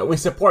platforms that we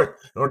support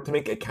in order to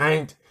make it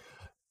to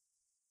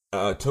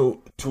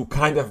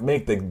kind of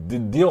make the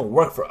deal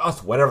work for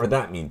us, whatever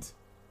that means.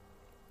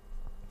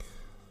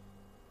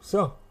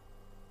 So,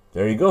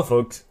 there you go,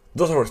 folks.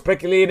 Those who were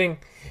speculating,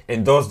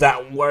 and those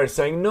that were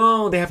saying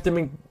no, they have to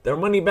make their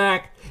money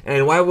back,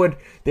 and why would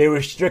they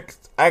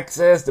restrict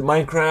access to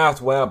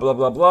Minecraft? Well, blah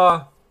blah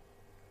blah.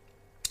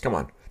 Come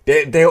on.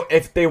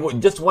 If they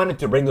just wanted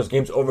to bring those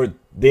games over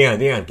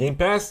day on Game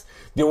Pass,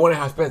 they wouldn't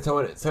have spent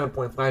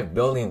 $7.5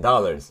 billion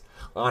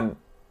on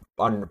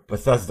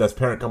Bethesda's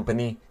parent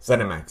company,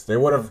 ZeniMax. They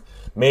would have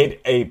made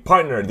a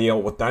partner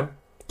deal with them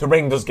to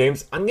bring those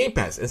games on Game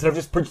Pass instead of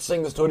just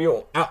purchasing the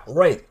studio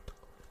outright.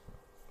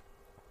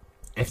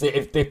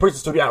 If they purchase the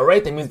studio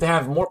outright, that means they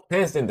have more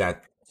plans than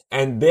that,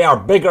 and they are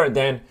bigger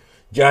than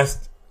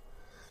just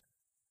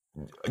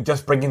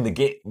bringing bringing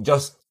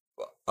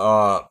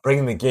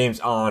the games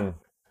on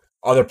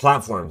other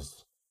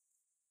platforms.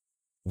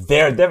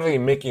 they're definitely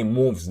making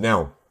moves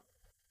now.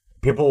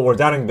 People were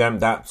doubting them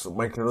that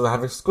Microsoft will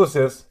have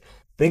exclusives.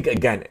 Think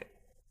again.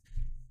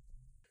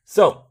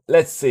 So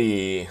let's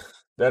see.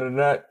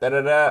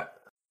 Da-da-da.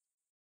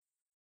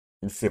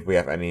 Let's see if we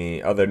have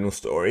any other news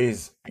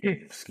stories.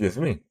 Excuse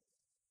me.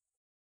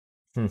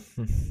 I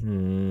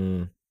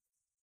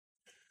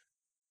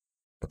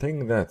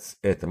think that's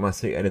it. I'm not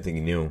seeing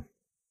anything new.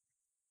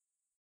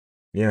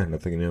 Yeah,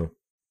 nothing new.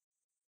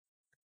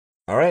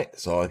 Alright,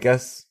 so I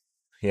guess,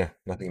 yeah,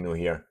 nothing new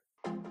here.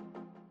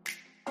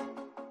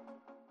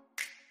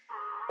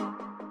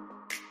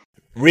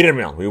 Reader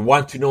mail. We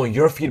want to know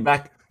your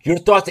feedback, your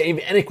thoughts, and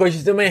even any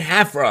questions you may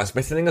have for us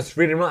by sending us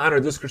reader mail on our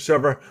Discord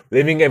server,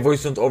 leaving a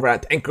voice note over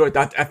at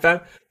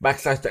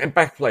anchor.fm/the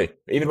impact play,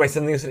 or even by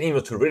sending us an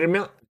email to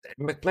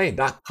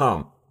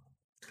readermail@impactplay.com.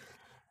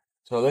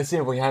 So let's see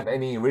if we have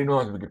any reader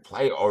mail that we could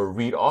play or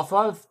read off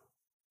of.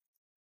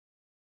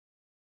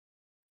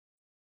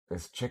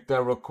 Let's check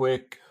that real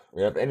quick.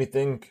 We have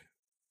anything?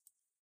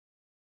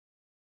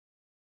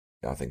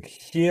 Nothing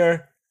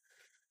here.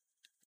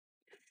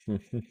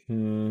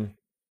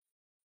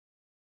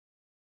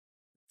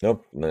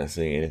 Nope, not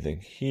seeing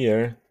anything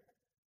here.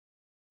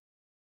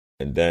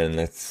 And then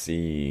let's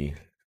see.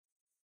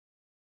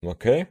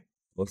 Okay,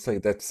 looks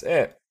like that's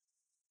it.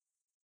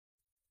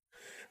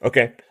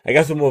 Okay, I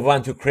guess we'll move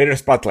on to Creator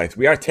Spotlight.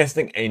 We are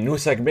testing a new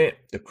segment,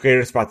 the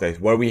Creator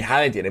Spotlight, where we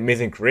highlight an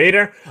amazing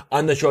creator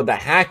on the show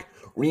that hack,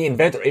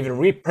 reinvent, or even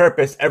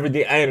repurpose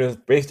everyday items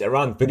based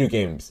around video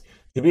games.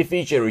 To be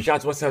featured, reach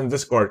out to us on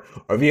Discord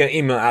or via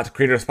email at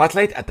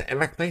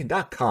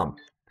creatorspotlight@theimpactplay.com.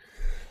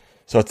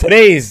 So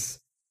today's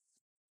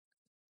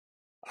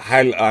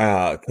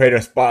creator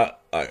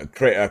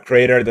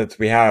that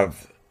we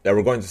have that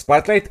we're going to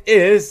spotlight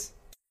is,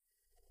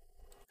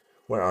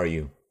 where are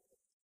you?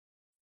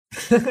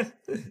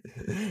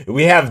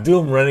 We have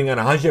Doom running on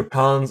 100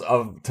 pounds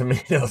of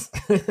tomatoes.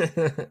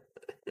 This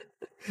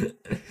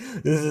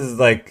is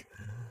like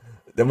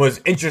the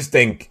most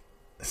interesting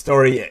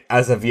story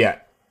as of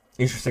yet.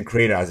 Interesting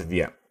creator as of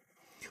yet.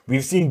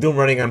 We've seen Doom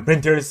running on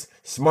printers,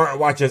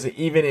 smartwatches,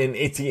 even in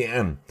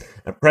ATM.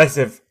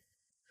 Impressive,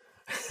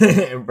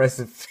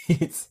 impressive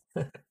feats.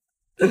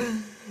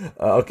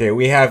 Okay,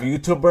 we have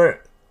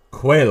YouTuber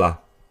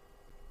Quela.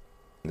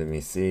 Let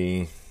me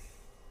see.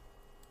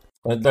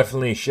 I'll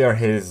definitely share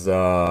his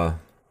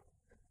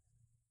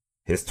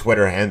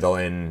Twitter handle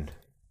in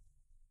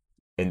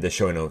the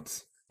show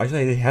notes.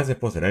 Actually, he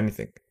hasn't posted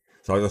anything,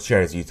 so I'll just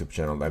share his YouTube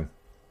channel then.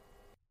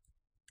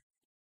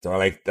 So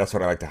that's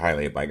what I like to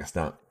highlight, but I guess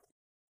not.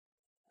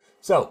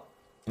 So,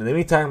 in the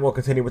meantime, we'll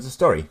continue with the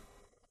story.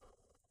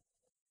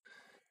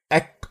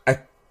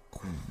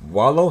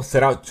 Ekwalo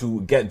set out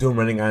to get Doom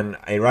running on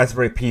a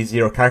Raspberry Pi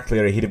Zero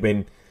calculator. He'd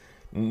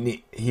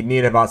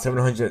need about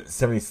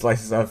 770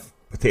 slices of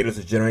potatoes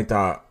to generate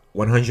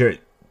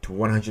 100 to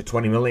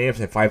 120 milliamps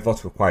and 5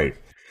 volts required.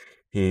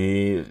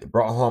 He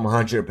brought home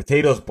 100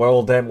 potatoes,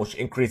 boiled them, which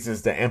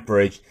increases the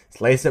amperage,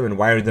 sliced them, and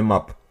wired them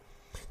up.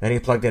 Then he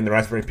plugged in the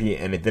Raspberry Pi,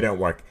 and it didn't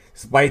work.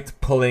 Despite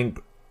pulling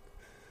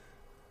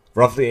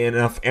roughly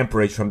enough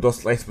amperage from those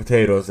sliced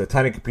potatoes, the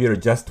tiny computer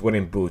just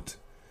wouldn't boot.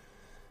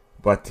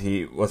 But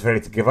he was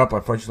ready to give up,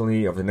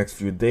 unfortunately, over the next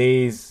few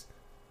days.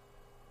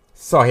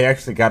 So he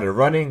actually got it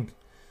running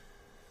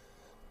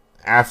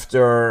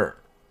after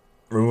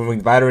removing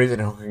the batteries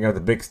and hooking up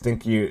the big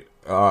stinky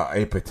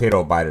a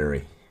potato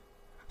battery.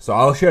 So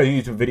I'll share a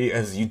YouTube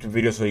video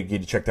so you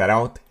can check that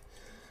out.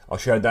 I'll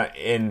share that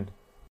in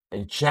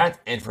chat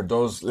and for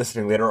those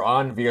listening later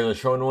on via the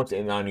show notes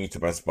and on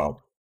YouTube as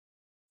well.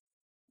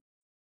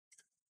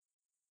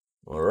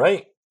 All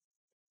right.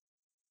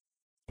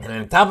 And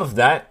on top of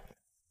that,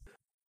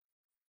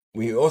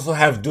 we also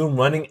have Doom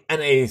running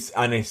on a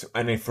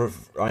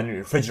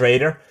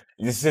refrigerator.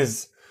 This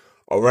is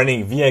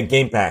running via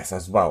Game Pass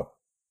as well.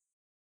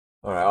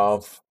 All right,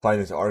 I'll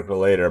find this article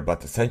later,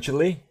 but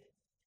essentially,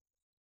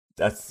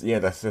 that's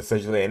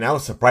essentially. And I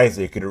was surprised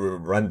that you could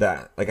run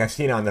that. Like I've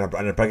seen it on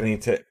a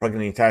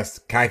pregnancy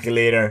test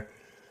calculator,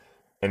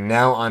 and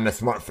now on a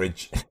smart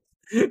fridge.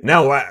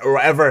 Now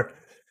wherever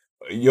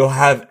you'll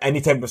have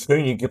any type of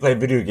screen you can play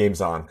video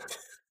games on.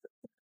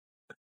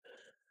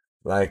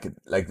 Like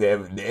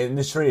the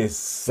industry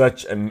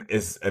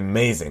is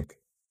amazing.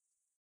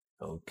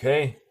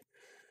 Okay.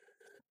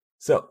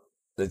 So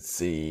let's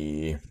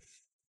see.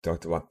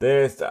 Talked about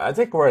this. I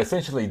think we're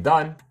essentially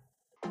done.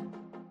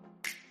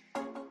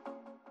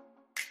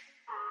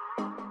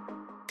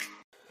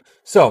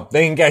 So,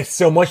 thank you guys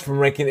so much for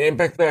making the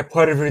Impact Play a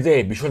part of your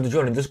day. Be sure to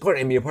join the Discord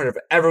and be a part of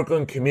the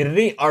ever-growing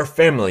community, our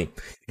family.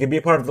 You can be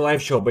a part of the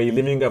live show by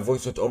leaving a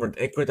voice note over at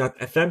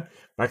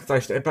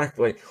anchor.fm/the Impact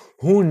Play.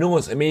 Who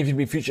knows, it may even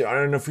be featured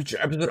on a future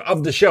episode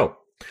of the show.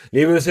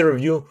 Leave us a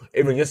review,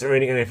 even just a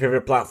rating on your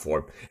favorite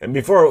platform. And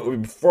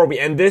before we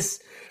end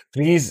this,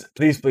 please,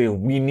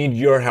 we need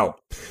your help.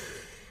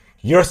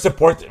 Your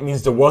support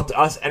means the world to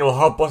us and will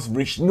help us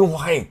reach new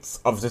heights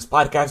of this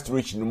podcast, to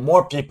reach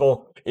more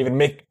people, even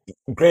make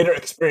greater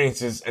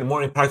experiences and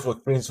more impactful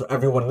experiences for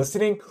everyone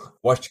listening,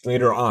 watching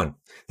later on,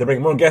 to bring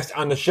more guests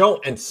on the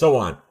show, and so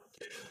on.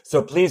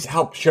 So please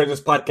help share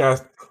this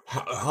podcast.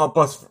 Help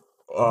us.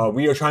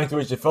 We are trying to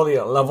reach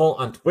affiliate level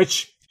on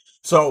Twitch.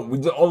 So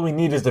all we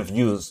need is the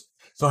views.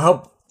 So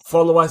help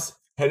follow us.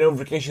 Hit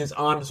notifications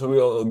on so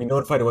we'll be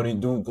notified when we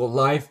do go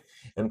live.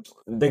 And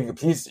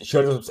please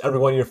share this with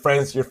everyone, your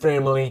friends, your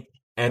family,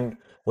 and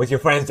with your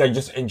friends that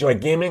just enjoy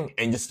gaming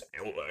and just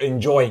will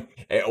enjoy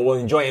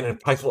an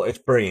impactful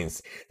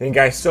experience. Thank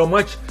you guys so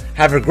much.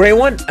 Have a great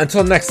one.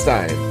 Until next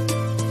time.